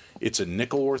Spider-Man. It's a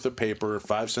nickel worth of paper,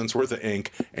 5 cents worth of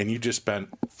ink, and you just spent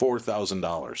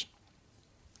 $4,000.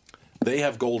 They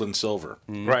have gold and silver.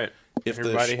 Right. If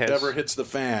everybody ever hits the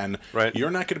fan,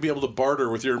 you're not going to be able to barter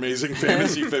with your Amazing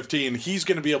Fantasy 15. He's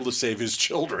going to be able to save his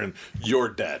children. You're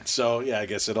dead. So, yeah, I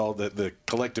guess the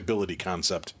collectability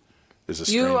concept is a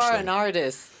strange thing. You are an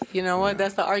artist. You know what?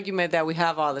 That's the argument that we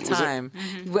have all the time.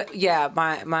 Yeah,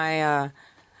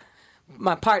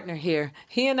 my partner here,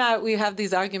 he and I, we have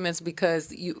these arguments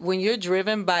because when you're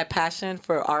driven by passion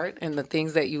for art and the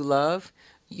things that you love,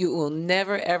 you will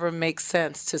never, ever make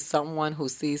sense to someone who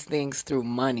sees things through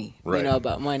money, you know,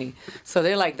 about money. So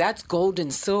they're like, that's gold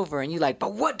and silver. And you're like,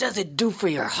 but what does it do for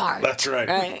your heart? That's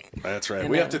right. That's right.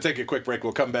 We have to take a quick break.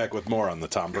 We'll come back with more on the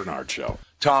Tom Bernard Show.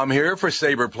 Tom here for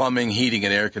Sabre Plumbing, Heating,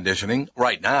 and Air Conditioning.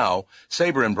 Right now,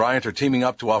 Sabre and Bryant are teaming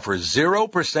up to offer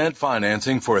 0%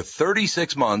 financing for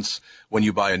 36 months when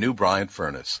you buy a new Bryant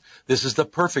furnace. This is the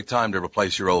perfect time to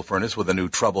replace your old furnace with a new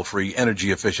trouble-free,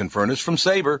 energy-efficient furnace from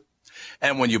Sabre.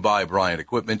 And when you buy Bryant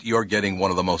equipment, you're getting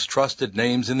one of the most trusted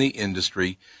names in the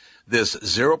industry. This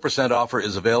 0% offer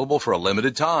is available for a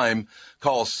limited time.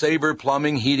 Call Sabre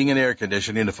Plumbing, Heating, and Air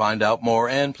Conditioning to find out more,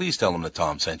 and please tell them that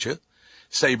Tom sent you.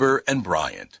 Sabre and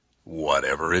Bryant,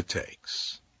 whatever it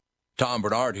takes. Tom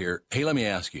Bernard here. Hey, let me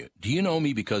ask you, do you know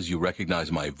me because you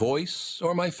recognize my voice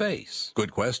or my face?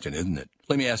 Good question, isn't it?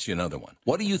 Let me ask you another one.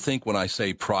 What do you think when I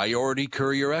say Priority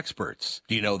Courier Experts?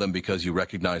 Do you know them because you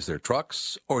recognize their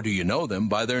trucks, or do you know them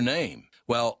by their name?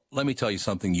 Well, let me tell you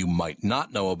something you might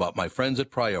not know about my friends at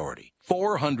Priority.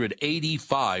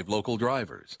 485 local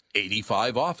drivers,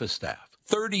 85 office staff,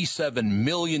 37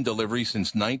 million deliveries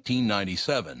since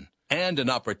 1997, and an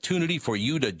opportunity for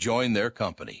you to join their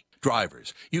company.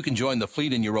 Drivers, you can join the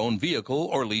fleet in your own vehicle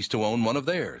or lease to own one of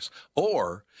theirs.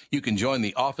 Or you can join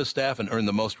the office staff and earn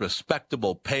the most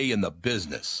respectable pay in the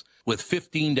business with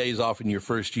 15 days off in your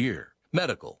first year.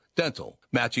 Medical, dental,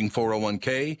 matching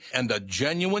 401k, and a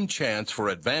genuine chance for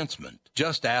advancement.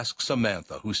 Just ask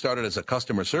Samantha, who started as a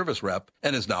customer service rep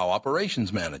and is now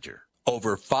operations manager.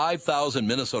 Over 5,000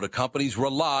 Minnesota companies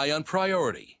rely on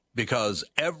Priority because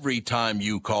every time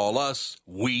you call us,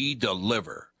 we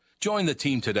deliver. Join the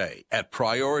team today at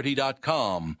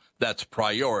Priority.com. That's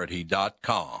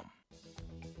Priority.com.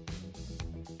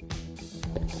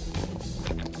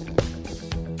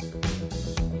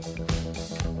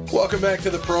 Welcome back to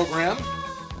the program.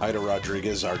 Ida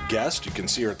Rodriguez, our guest. You can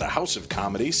see her at the House of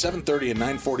Comedy, 7:30 and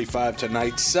 9:45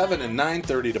 tonight, 7 and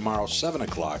 9:30 tomorrow, 7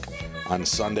 o'clock on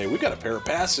Sunday. We've got a pair of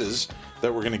passes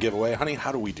that we're going to give away. Honey,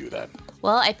 how do we do that?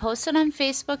 Well, I posted on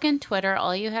Facebook and Twitter.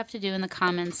 All you have to do in the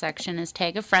comments section is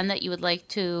tag a friend that you would like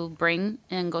to bring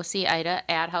and go see Ida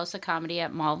at House of Comedy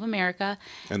at Mall of America.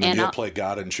 And then you'll play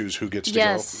God and choose who gets to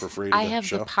go for free to I the have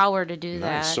show? the power to do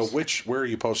that. So where are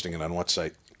you posting it? On what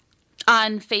site?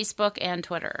 On Facebook and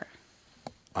Twitter.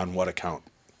 On what account?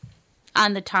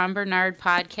 On the Tom Bernard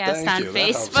podcast on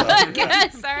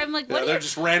Facebook. Sorry, I'm like, what? They're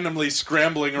just randomly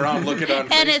scrambling around looking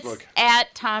on and Facebook. It's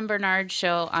at Tom Bernard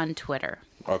Show on Twitter.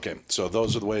 Okay, so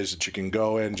those are the ways that you can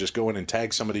go in. Just go in and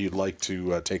tag somebody you'd like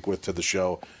to take with to the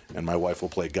show, and my wife will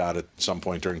play God at some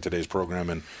point during today's program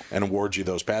and award you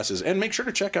those passes. And make sure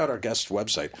to check out our guest's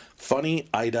website,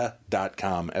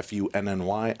 funnyida.com,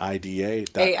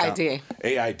 FUNNYIDA.com. AIDA.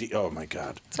 AID. Oh, my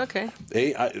God. It's okay.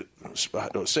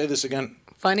 Say this again.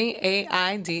 Funny,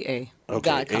 AIDA.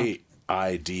 Okay,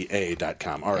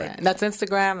 AIDA.com. All right. Yeah, that's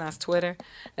Instagram. That's Twitter.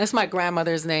 That's my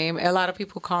grandmother's name. A lot of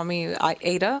people call me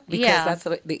Ada because that's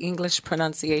the English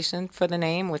pronunciation for the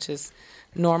name, which is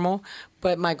normal.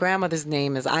 But my grandmother's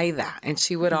name is Ida, and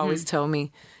she would always tell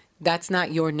me, that's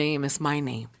not your name, it's my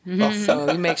name. Mhm.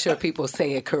 So you make sure people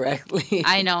say it correctly.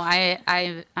 I know.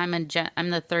 I'm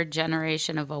the third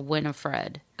generation of a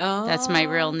Winifred. Oh. That's my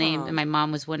real name. And my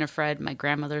mom was Winifred. My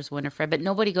grandmother's Winifred. But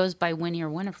nobody goes by Winnie or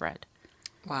Winifred.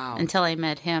 Wow. Until I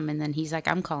met him, and then he's like,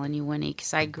 "I'm calling you Winnie,"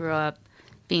 because I grew up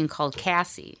being called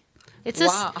Cassie. It's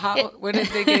wow. Where did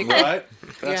they get Right?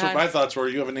 That's Yeah. what my thoughts were.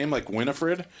 You have a name like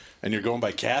Winifred, and you're going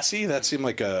by Cassie? That seemed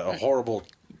like a horrible...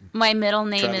 My middle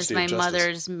name is travesty of my justice.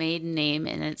 mother's maiden name,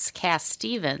 and it's Cass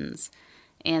Stevens.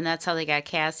 And that's how they got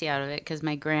Cassie out of it, because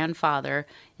my grandfather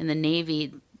in the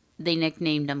Navy, they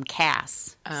nicknamed him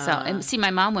Cass. And see, my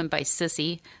mom went by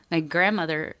Sissy. My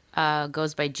grandmother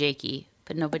goes by Jakey,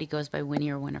 but nobody goes by Winnie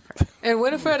or Winifred. And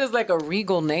Winifred is like a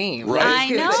regal name. Right. I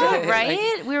know, Like-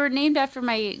 right? We were named after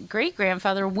my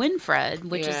great-grandfather, Winfred,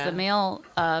 which is Yeah. the male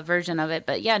version of it.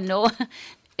 But yeah, no...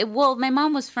 Well, my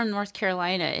mom was from North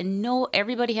Carolina, and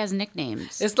everybody has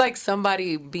nicknames. It's like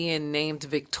somebody being named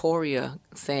Victoria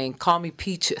saying, "Call me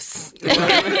Peaches." You know?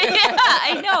 Yeah,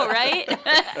 I know,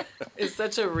 right? It's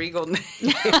such a regal name.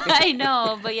 I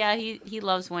know, but yeah, he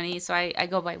loves Winnie, so I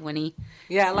go by Winnie.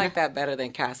 Yeah, I like that better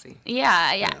than Cassie.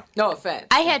 Yeah. No offense.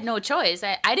 I had no choice.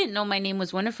 I didn't know my name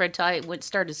was Winifred till I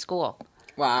started school.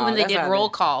 Wow. When they that's did how roll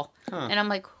call, and I'm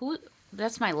like, who?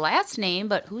 That's my last name,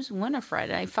 but who's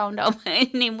Winifred? And I found out my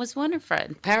name was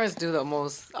Winifred. Parents do the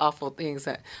most awful things.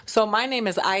 So my name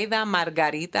is Aida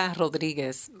Margarita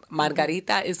Rodriguez.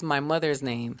 Margarita is my mother's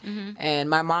name. And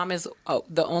my mom is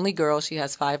the only girl. She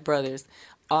has 5 brothers.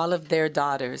 All of their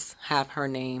daughters have her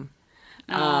name.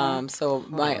 So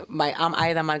I'm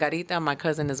Aida Margarita. My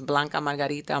cousin is Blanca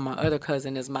Margarita. My other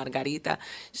cousin is Margarita.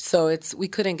 So we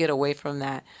couldn't get away from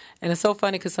that. And it's so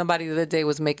funny because somebody the other day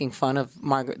was making fun of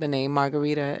the name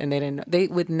Margarita, and they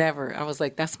would never. I was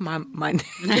like, that's my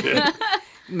name.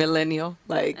 Millennial,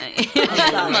 like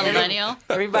I'm sorry. Millennial.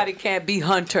 Everybody can't be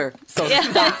Hunter, so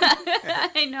stop.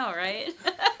 I know, right?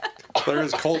 There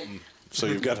is Colton. So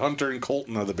you've got Hunter and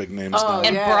Colton are the big names now.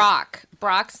 And Brock.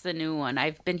 Brock's the new one.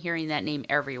 I've been hearing that name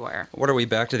everywhere. What are we,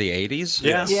 back to the 80s?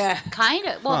 Yeah. Kind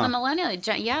of. Well, Huh. the millennial,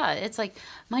 yeah, it's like,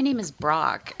 my name is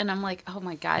Brock. And I'm like, oh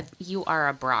my God, you are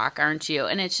a Brock, aren't you?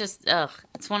 And it's just,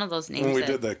 it's one of those names. When we that-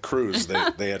 did the cruise,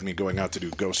 they had me going out to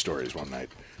do ghost stories one night.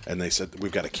 And they said,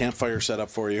 we've got a campfire set up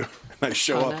for you. And I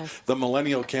show up. nice. The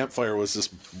millennial campfire was this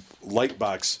light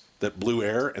box that blew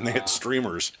air, and they had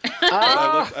streamers. And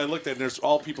I looked at it, and there's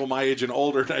all people my age and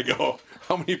older, and I go,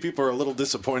 how many people are a little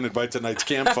disappointed by tonight's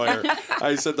campfire?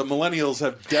 I said, the millennials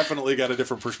have definitely got a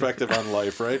different perspective on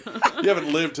life, right? You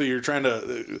haven't lived till you're trying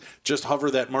to just hover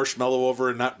that marshmallow over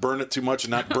and not burn it too much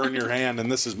and not burn your hand,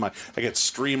 and this is I get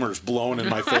streamers blown in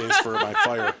my face for my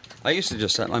fire. I used to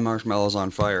just set my marshmallows on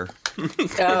fire. Oh,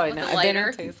 no, lighter?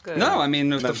 it didn't taste good. No, I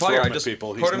mean, with Then the throw fire, them I at just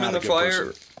people. He's put them not in a the good fire.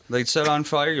 person. They'd set on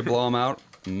fire, you blow them out.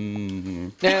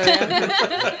 Mm.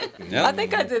 I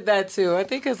think I did that too. I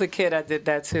think as a kid I did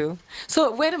that too.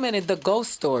 So wait a minute, the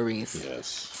ghost stories. Yes.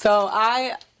 So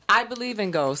I believe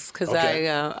in ghosts because Okay.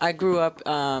 I grew up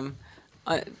in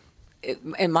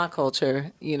my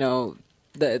culture. You know,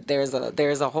 there's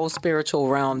a whole spiritual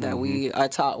realm that we are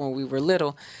taught when we were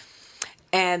little.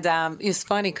 And it's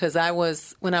funny because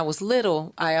when I was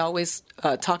little, I always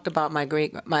talked about my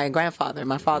grandfather,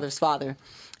 my father's father,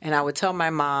 and I would tell my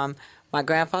mom, my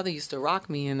grandfather used to rock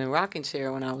me in the rocking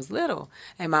chair when I was little,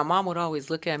 and my mom would always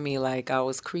look at me like I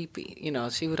was creepy. You know,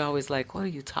 she would always like, "What are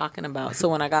you talking about?" So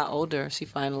when I got older, she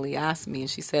finally asked me, and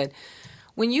she said,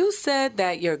 "When you said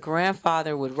that your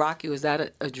grandfather would rock you, is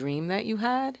that a dream that you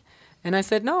had?" And I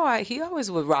said, "No, he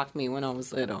always would rock me when I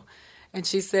was little." And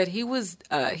she said, he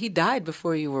died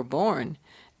before you were born,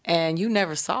 and you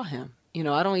never saw him. You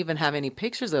know, I don't even have any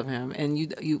pictures of him.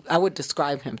 And I would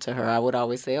describe him to her. I would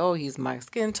always say, oh, he's my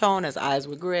skin tone, his eyes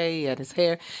were gray, he had his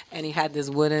hair, and he had this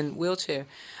wooden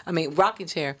rocking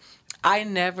chair. I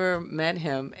never met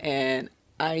him, and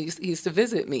he used to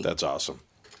visit me. That's awesome.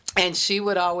 And she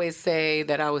would always say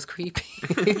that I was creepy,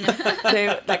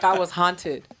 like I was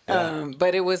haunted. Yeah.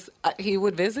 But it was, he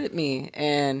would visit me.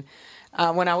 And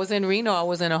when I was in Reno, I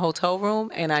was in a hotel room,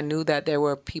 and I knew that there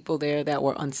were people there that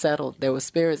were unsettled. There were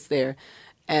spirits there.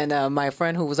 And my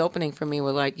friend who was opening for me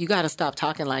was like, you got to stop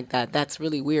talking like that. That's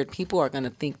really weird. People are going to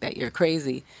think that you're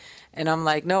crazy. And I'm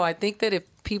like, no, I think that if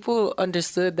people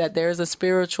understood that there's a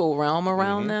spiritual realm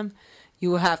around them,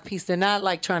 you will have peace. They're not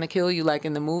like trying to kill you like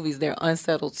in the movies. They're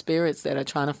unsettled spirits that are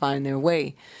trying to find their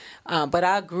way. But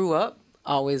I grew up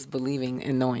always believing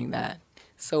and knowing that.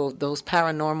 So those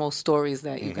paranormal stories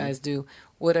that you guys do,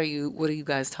 what are you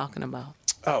guys talking about?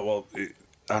 Oh, well,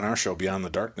 on our show, Beyond the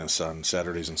Darkness, on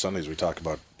Saturdays and Sundays, we talk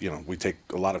about, we take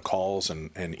a lot of calls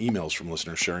and emails from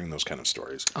listeners sharing those kind of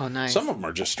stories. Oh, nice. Some of them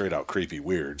are just straight out creepy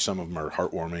weird. Some of them are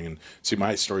heartwarming. And see,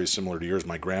 my story is similar to yours.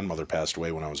 My grandmother passed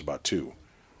away when I was about 2.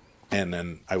 And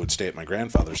then I would stay at my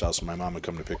grandfather's house, and my mom would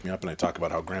come to pick me up, and I'd talk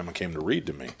about how grandma came to read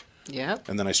to me. Yep.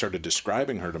 And then I started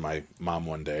describing her to my mom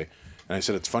one day, and I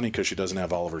said, it's funny because she doesn't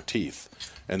have all of her teeth,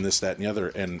 and this, that, and the other.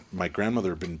 And my grandmother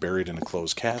had been buried in a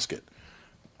closed casket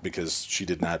because she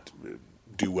did not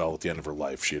do well at the end of her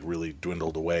life. She had really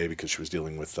dwindled away because she was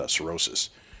dealing with cirrhosis.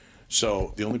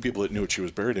 So the only people that knew what she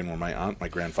was buried in were my aunt, my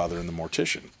grandfather, and the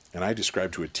mortician. And I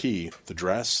described to a T the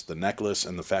dress, the necklace,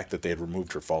 and the fact that they had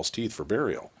removed her false teeth for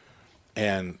burial.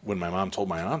 And when my mom told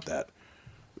my aunt that,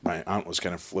 my aunt was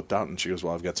kind of flipped out, and she goes,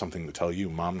 well, I've got something to tell you.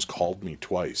 Mom's called me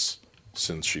twice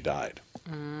since she died.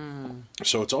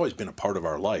 So it's always been a part of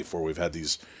our life where we've had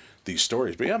these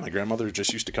stories. But yeah, my grandmother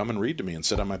just used to come and read to me and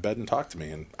sit on my bed and talk to me.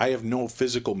 And I have no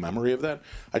physical memory of that.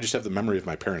 I just have the memory of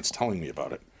my parents telling me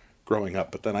about it growing up.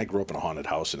 But then I grew up in a haunted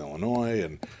house in Illinois,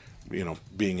 and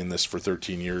being in this for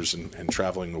 13 years and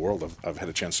traveling the world, I've had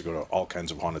a chance to go to all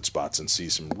kinds of haunted spots and see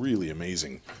some really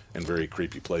amazing and very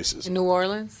creepy places. In New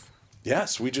Orleans?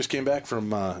 Yes, we just came back from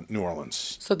New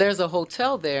Orleans. So there's a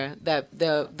hotel there that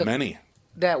Many.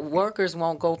 that workers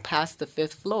won't go past the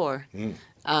 5th floor.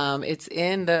 It's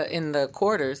in the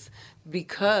quarters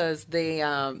because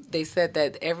they said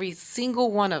that every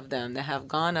single one of them that have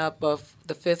gone up of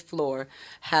the 5th floor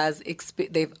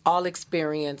they've all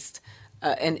experienced.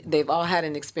 And they've all had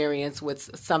an experience with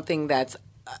something that's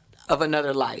of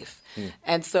another life.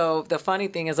 And so the funny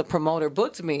thing is, a promoter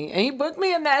booked me, and he booked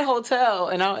me in that hotel.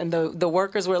 And the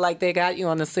workers were like, they got you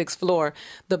on the 6th floor.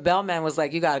 The bellman was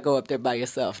like, you got to go up there by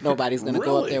yourself. Nobody's going to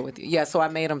go up there with you. Yeah, so I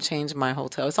made him change my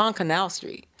hotel. It's on Canal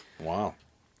Street. Wow.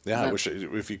 Yeah, I wish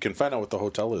if you can find out what the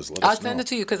hotel is, let us know. I'll send it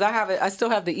to you because I have it. I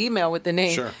still have the email with the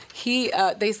name. Sure.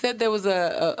 They said there was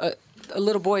a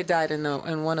little boy died in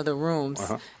one of the rooms.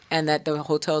 And that the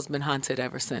hotel's been haunted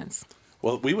ever since.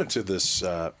 Well, we went to this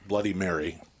Bloody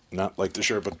Mary, not like the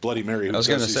shirt, but Bloody Mary, who does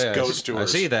these ghost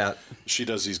tours. I see that. She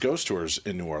does these ghost tours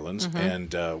in New Orleans,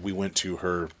 and we went to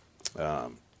her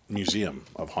museum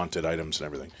of haunted items and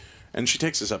everything. And she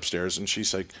takes us upstairs, and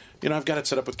she's like, I've got it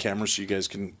set up with cameras so you guys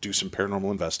can do some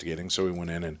paranormal investigating. So we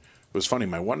went in, and it was funny.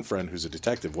 My one friend, who's a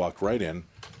detective, walked right in,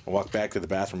 walked back to the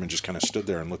bathroom, and just kind of stood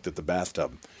there and looked at the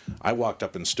bathtub. I walked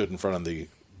up and stood in front of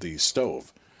the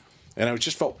stove. And I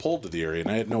just felt pulled to the area, and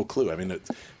I had no clue. I mean,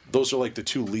 those are like the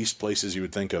 2 least places you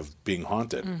would think of being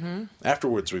haunted.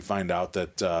 Afterwards, we find out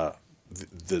that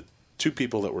the 2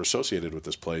 people that were associated with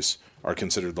this place are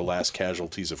considered the last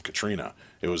casualties of Katrina.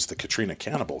 It was the Katrina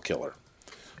cannibal killer.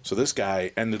 So this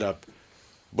guy ended up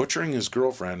butchering his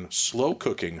girlfriend, slow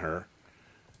cooking her.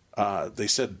 They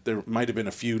said there might have been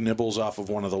a few nibbles off of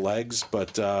one of the legs,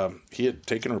 but he had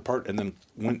taken her apart and then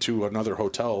went to another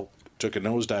hotel, took a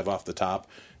nosedive off the top,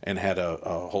 and had a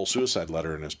whole suicide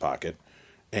letter in his pocket.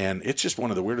 And it's just one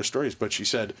of the weirdest stories. But she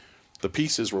said the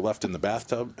pieces were left in the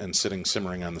bathtub and sitting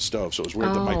simmering on the stove. So it was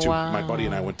weird that my buddy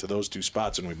and I went to those 2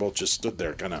 spots, and we both just stood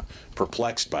there kind of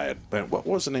perplexed by it. What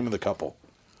was the name of the couple?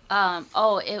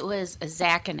 It was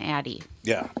Zach and Addie.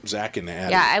 Yeah, Zach and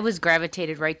Addie. Yeah, I was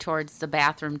gravitated right towards the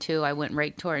bathroom, too. I went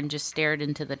right toward and just stared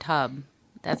into the tub.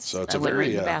 So it's I went right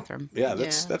in the bathroom. Yeah,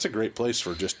 that's a great place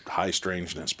for just high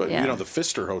strangeness. But the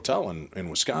Pfister Hotel in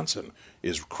Wisconsin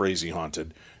is crazy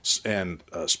haunted, and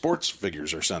sports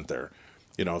figures are sent there.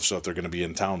 So if they're going to be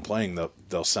in town playing,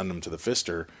 they'll send them to the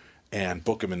Pfister and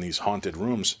book them in these haunted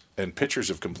rooms. And pitchers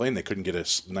have complained they couldn't get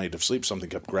a night of sleep. Something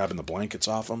kept grabbing the blankets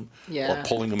off them or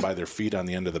pulling them by their feet on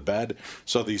the end of the bed.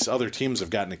 So these other teams have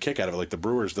gotten a kick out of it. Like the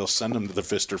Brewers, they'll send them to the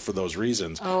Pfister for those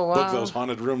reasons. Oh, wow. Book those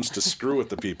haunted rooms to screw with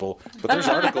the people. But there's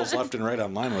articles left and right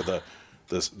online where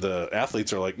the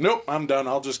athletes are like, nope, I'm done.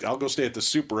 I'll go stay at the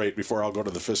Super 8 before I'll go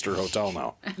to the Pfister Hotel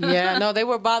now. Yeah, no, they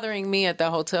were bothering me at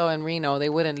the hotel in Reno. They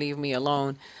wouldn't leave me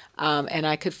alone. And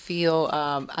I could feel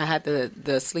I had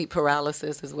the sleep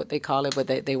paralysis is what they call it, but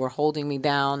they were holding me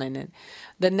down. And then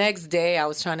the next day I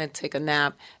was trying to take a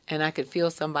nap, and I could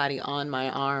feel somebody on my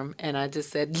arm, and I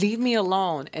just said, leave me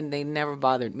alone. And they never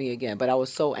bothered me again. But I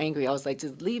was so angry. I was like,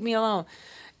 just leave me alone.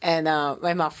 And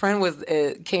my friend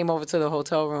came over to the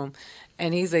hotel room,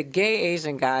 and he's a gay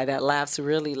Asian guy that laughs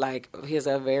really he has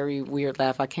a very weird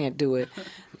laugh. I can't do it.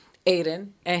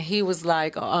 Aiden. And he was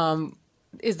like,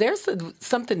 is there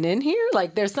something in here?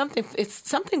 Like there's something, it's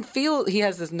something he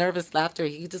has this nervous laughter.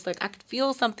 He just I could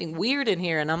feel something weird in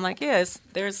here. And I'm like, yes,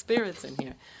 there's spirits in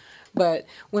here. But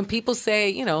when people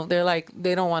say, they're like,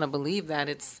 they don't want to believe that,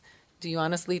 do you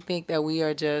honestly think that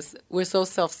we're so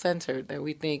self-centered that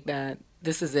we think that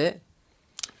this is it?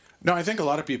 No, I think a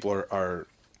lot of people are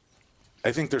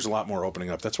I think there's a lot more opening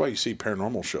up. That's why you see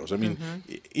paranormal shows. I mean,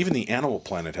 even the Animal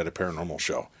Planet had a paranormal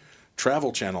show.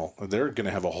 Travel Channel, they're going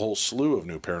to have a whole slew of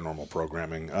new paranormal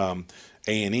programming.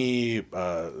 A&E,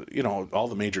 all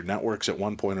the major networks at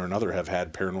one point or another have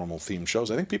had paranormal-themed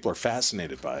shows. I think people are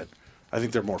fascinated by it. I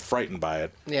think they're more frightened by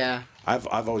it. Yeah. I've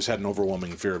always had an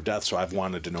overwhelming fear of death, so I've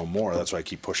wanted to know more. That's why I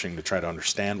keep pushing to try to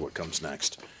understand what comes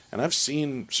next. And I've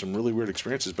seen some really weird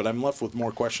experiences, but I'm left with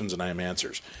more questions than I am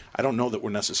answers. I don't know that we're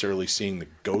necessarily seeing the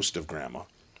ghost of Grandma.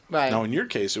 Right. Now, in your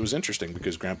case, it was interesting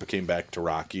because Grandpa came back to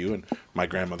rock you, and my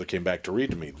grandmother came back to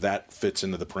read to me. That fits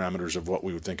into the parameters of what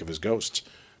we would think of as ghosts.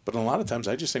 But a lot of times,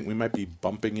 I just think we might be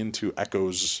bumping into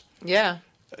echoes. Yeah.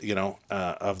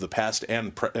 Of the past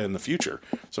and the future.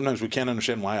 Sometimes we can't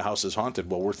understand why a house is haunted.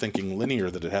 Well, we're thinking linear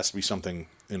that it has to be something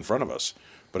in front of us,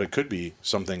 but it could be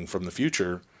something from the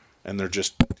future, and they're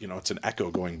just, it's an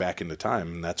echo going back into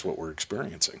time, and that's what we're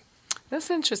experiencing. That's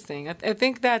interesting. I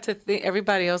think that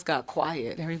everybody else got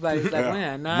quiet. Everybody's like,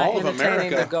 man, not Mall of entertaining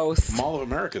America, the ghosts. Mall of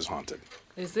America is haunted.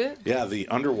 Is it? Yeah, the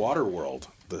underwater world,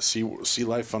 the sea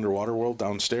life underwater world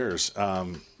downstairs.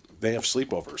 They have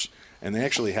sleepovers. And they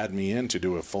actually had me in to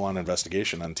do a full-on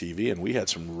investigation on TV, and we had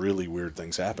some really weird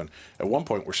things happen. At one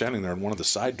point, we're standing there, and one of the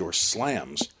side doors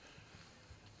slams.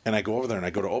 And I go over there, and I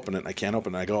go to open it, and I can't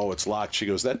open it. And I go, oh, it's locked. She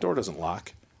goes, that door doesn't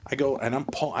lock. I go, and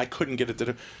I couldn't get it to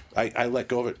do. I let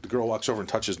go of it. The girl walks over and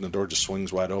touches, and the door just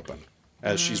swings wide open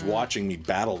as she's watching me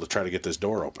battle to try to get this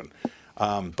door open.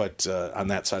 But on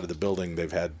that side of the building,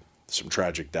 they've had some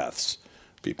tragic deaths.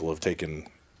 People have taken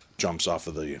jumps off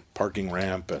of the parking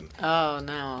ramp, and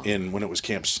when it was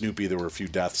Camp Snoopy, there were a few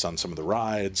deaths on some of the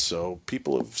rides. So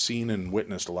people have seen and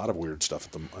witnessed a lot of weird stuff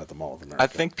at the Mall of America. I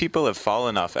think people have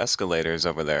fallen off escalators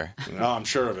over there. Oh, I'm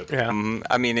sure of it. Yeah.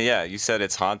 I mean, yeah, you said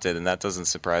it's haunted, and that doesn't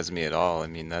surprise me at all. I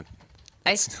mean, that.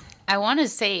 I want to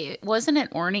say, wasn't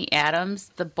it Orny Adams?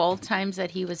 The both times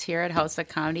that he was here at House of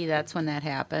Comedy, that's when that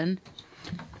happened.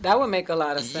 That would make a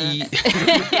lot of sense.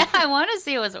 Yeah, I want to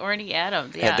say it was Orny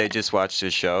Adams. Yeah. Had they just watched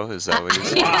his show? Is that what he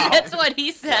said? Yeah, that's what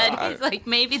he said. He's like,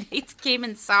 maybe they came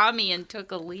and saw me and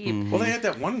took a leave. Mm-hmm. Well, they had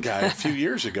that one guy a few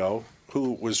years ago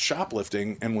who was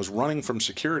shoplifting and was running from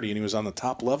security, and he was on the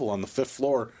top level on the 5th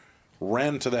floor,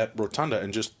 ran to that rotunda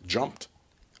and just jumped.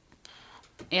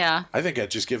 Yeah. I think I'd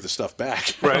just give the stuff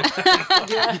back. Right.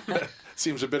 Yeah.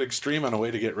 Seems a bit extreme on a way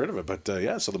to get rid of it, but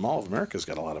so the Mall of America's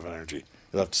got a lot of energy.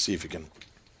 You'll have to see if you can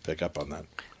pick up on that.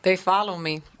 They follow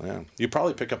me. Yeah. You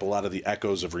probably pick up a lot of the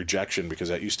echoes of rejection because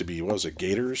that used to be, what was it,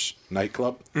 Gators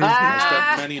nightclub? Mm-hmm.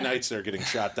 I spent many nights there getting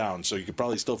shot down, so you could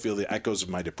probably still feel the echoes of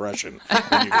my depression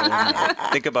when you go in there.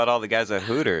 Think about all the guys at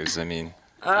Hooters. I mean,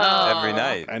 every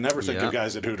night. I never think of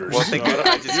guys at Hooters. Well, So you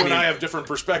and I have different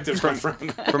perspectives, my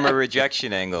friend. From a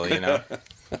rejection angle, Oh,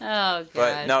 God.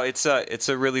 But no, it's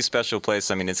a really special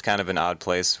place. I mean, it's kind of an odd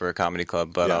place for a comedy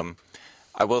club, but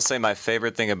I will say my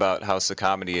favorite thing about House of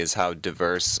Comedy is how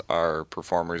diverse our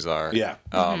performers are. Yeah.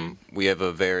 We have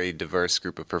a very diverse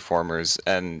group of performers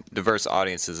and diverse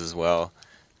audiences as well.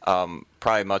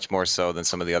 Probably much more so than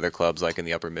some of the other clubs like in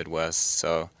the upper Midwest.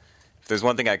 So if there's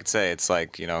one thing I could say, it's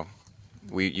like,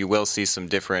 you will see some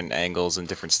different angles and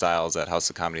different styles at House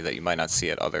of Comedy that you might not see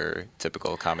at other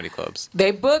typical comedy clubs.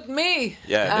 They booked me.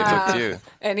 Yeah, they booked you.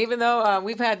 And even though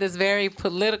we've had this very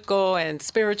political and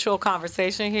spiritual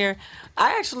conversation here,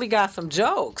 I actually got some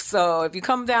jokes. So if you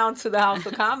come down to the House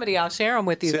of Comedy, I'll share them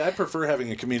with you. See, I prefer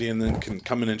having a comedian that can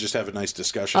come in and just have a nice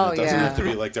discussion. Oh, It doesn't yeah. have to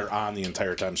be like they're on the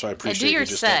entire time. So I appreciate do your you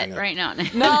just set having right now.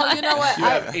 No, you know what? You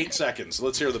have 8 seconds.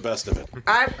 Let's hear the best of it.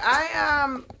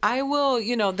 I will,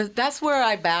 that's where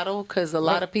I battle because a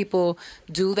lot of people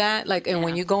do that. Like, and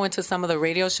when you go into some of the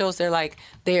radio shows, they're like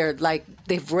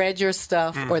they've read your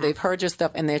stuff or they've heard your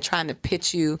stuff and they're trying to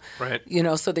pitch you, Right.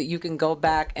 So that you can go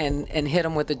back and hit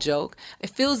them with a joke.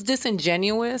 It feels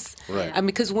disingenuous. Right. I mean,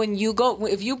 because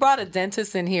if you brought a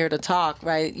dentist in here to talk,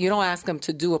 right, you don't ask them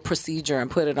to do a procedure and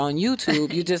put it on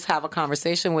YouTube. You just have a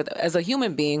conversation as a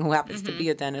human being who happens to be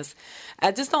a dentist.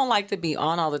 I just don't like to be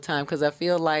on all the time because I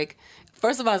feel like,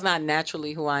 first of all, it's not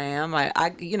naturally who I am.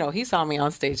 He saw me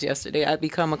on stage yesterday. I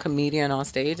become a comedian on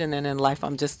stage, and then in life,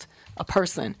 I'm just a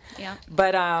person. Yeah.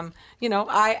 But,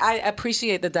 I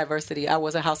appreciate the diversity. I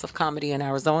was at House of Comedy in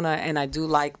Arizona, and I do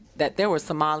like that there were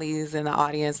Somalis in the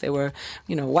audience. There were,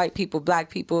 white people, black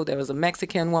people. There was a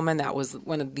Mexican woman that was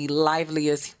one of the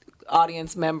liveliest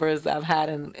audience members I've had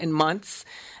in months.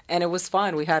 And it was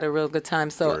fun. We had a real good time.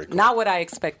 So not what I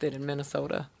expected in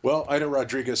Minnesota. Well, Ida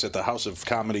Rodriguez at the House of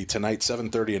Comedy tonight,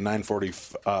 7:30 and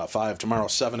 9:45. Tomorrow,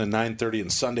 7 and 9:30,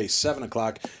 and Sunday, 7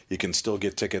 o'clock. You can still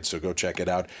get tickets, so go check it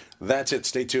out. That's it.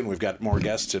 Stay tuned. We've got more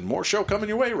guests and more show coming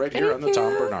your way right here on The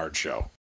Tom Bernard Show.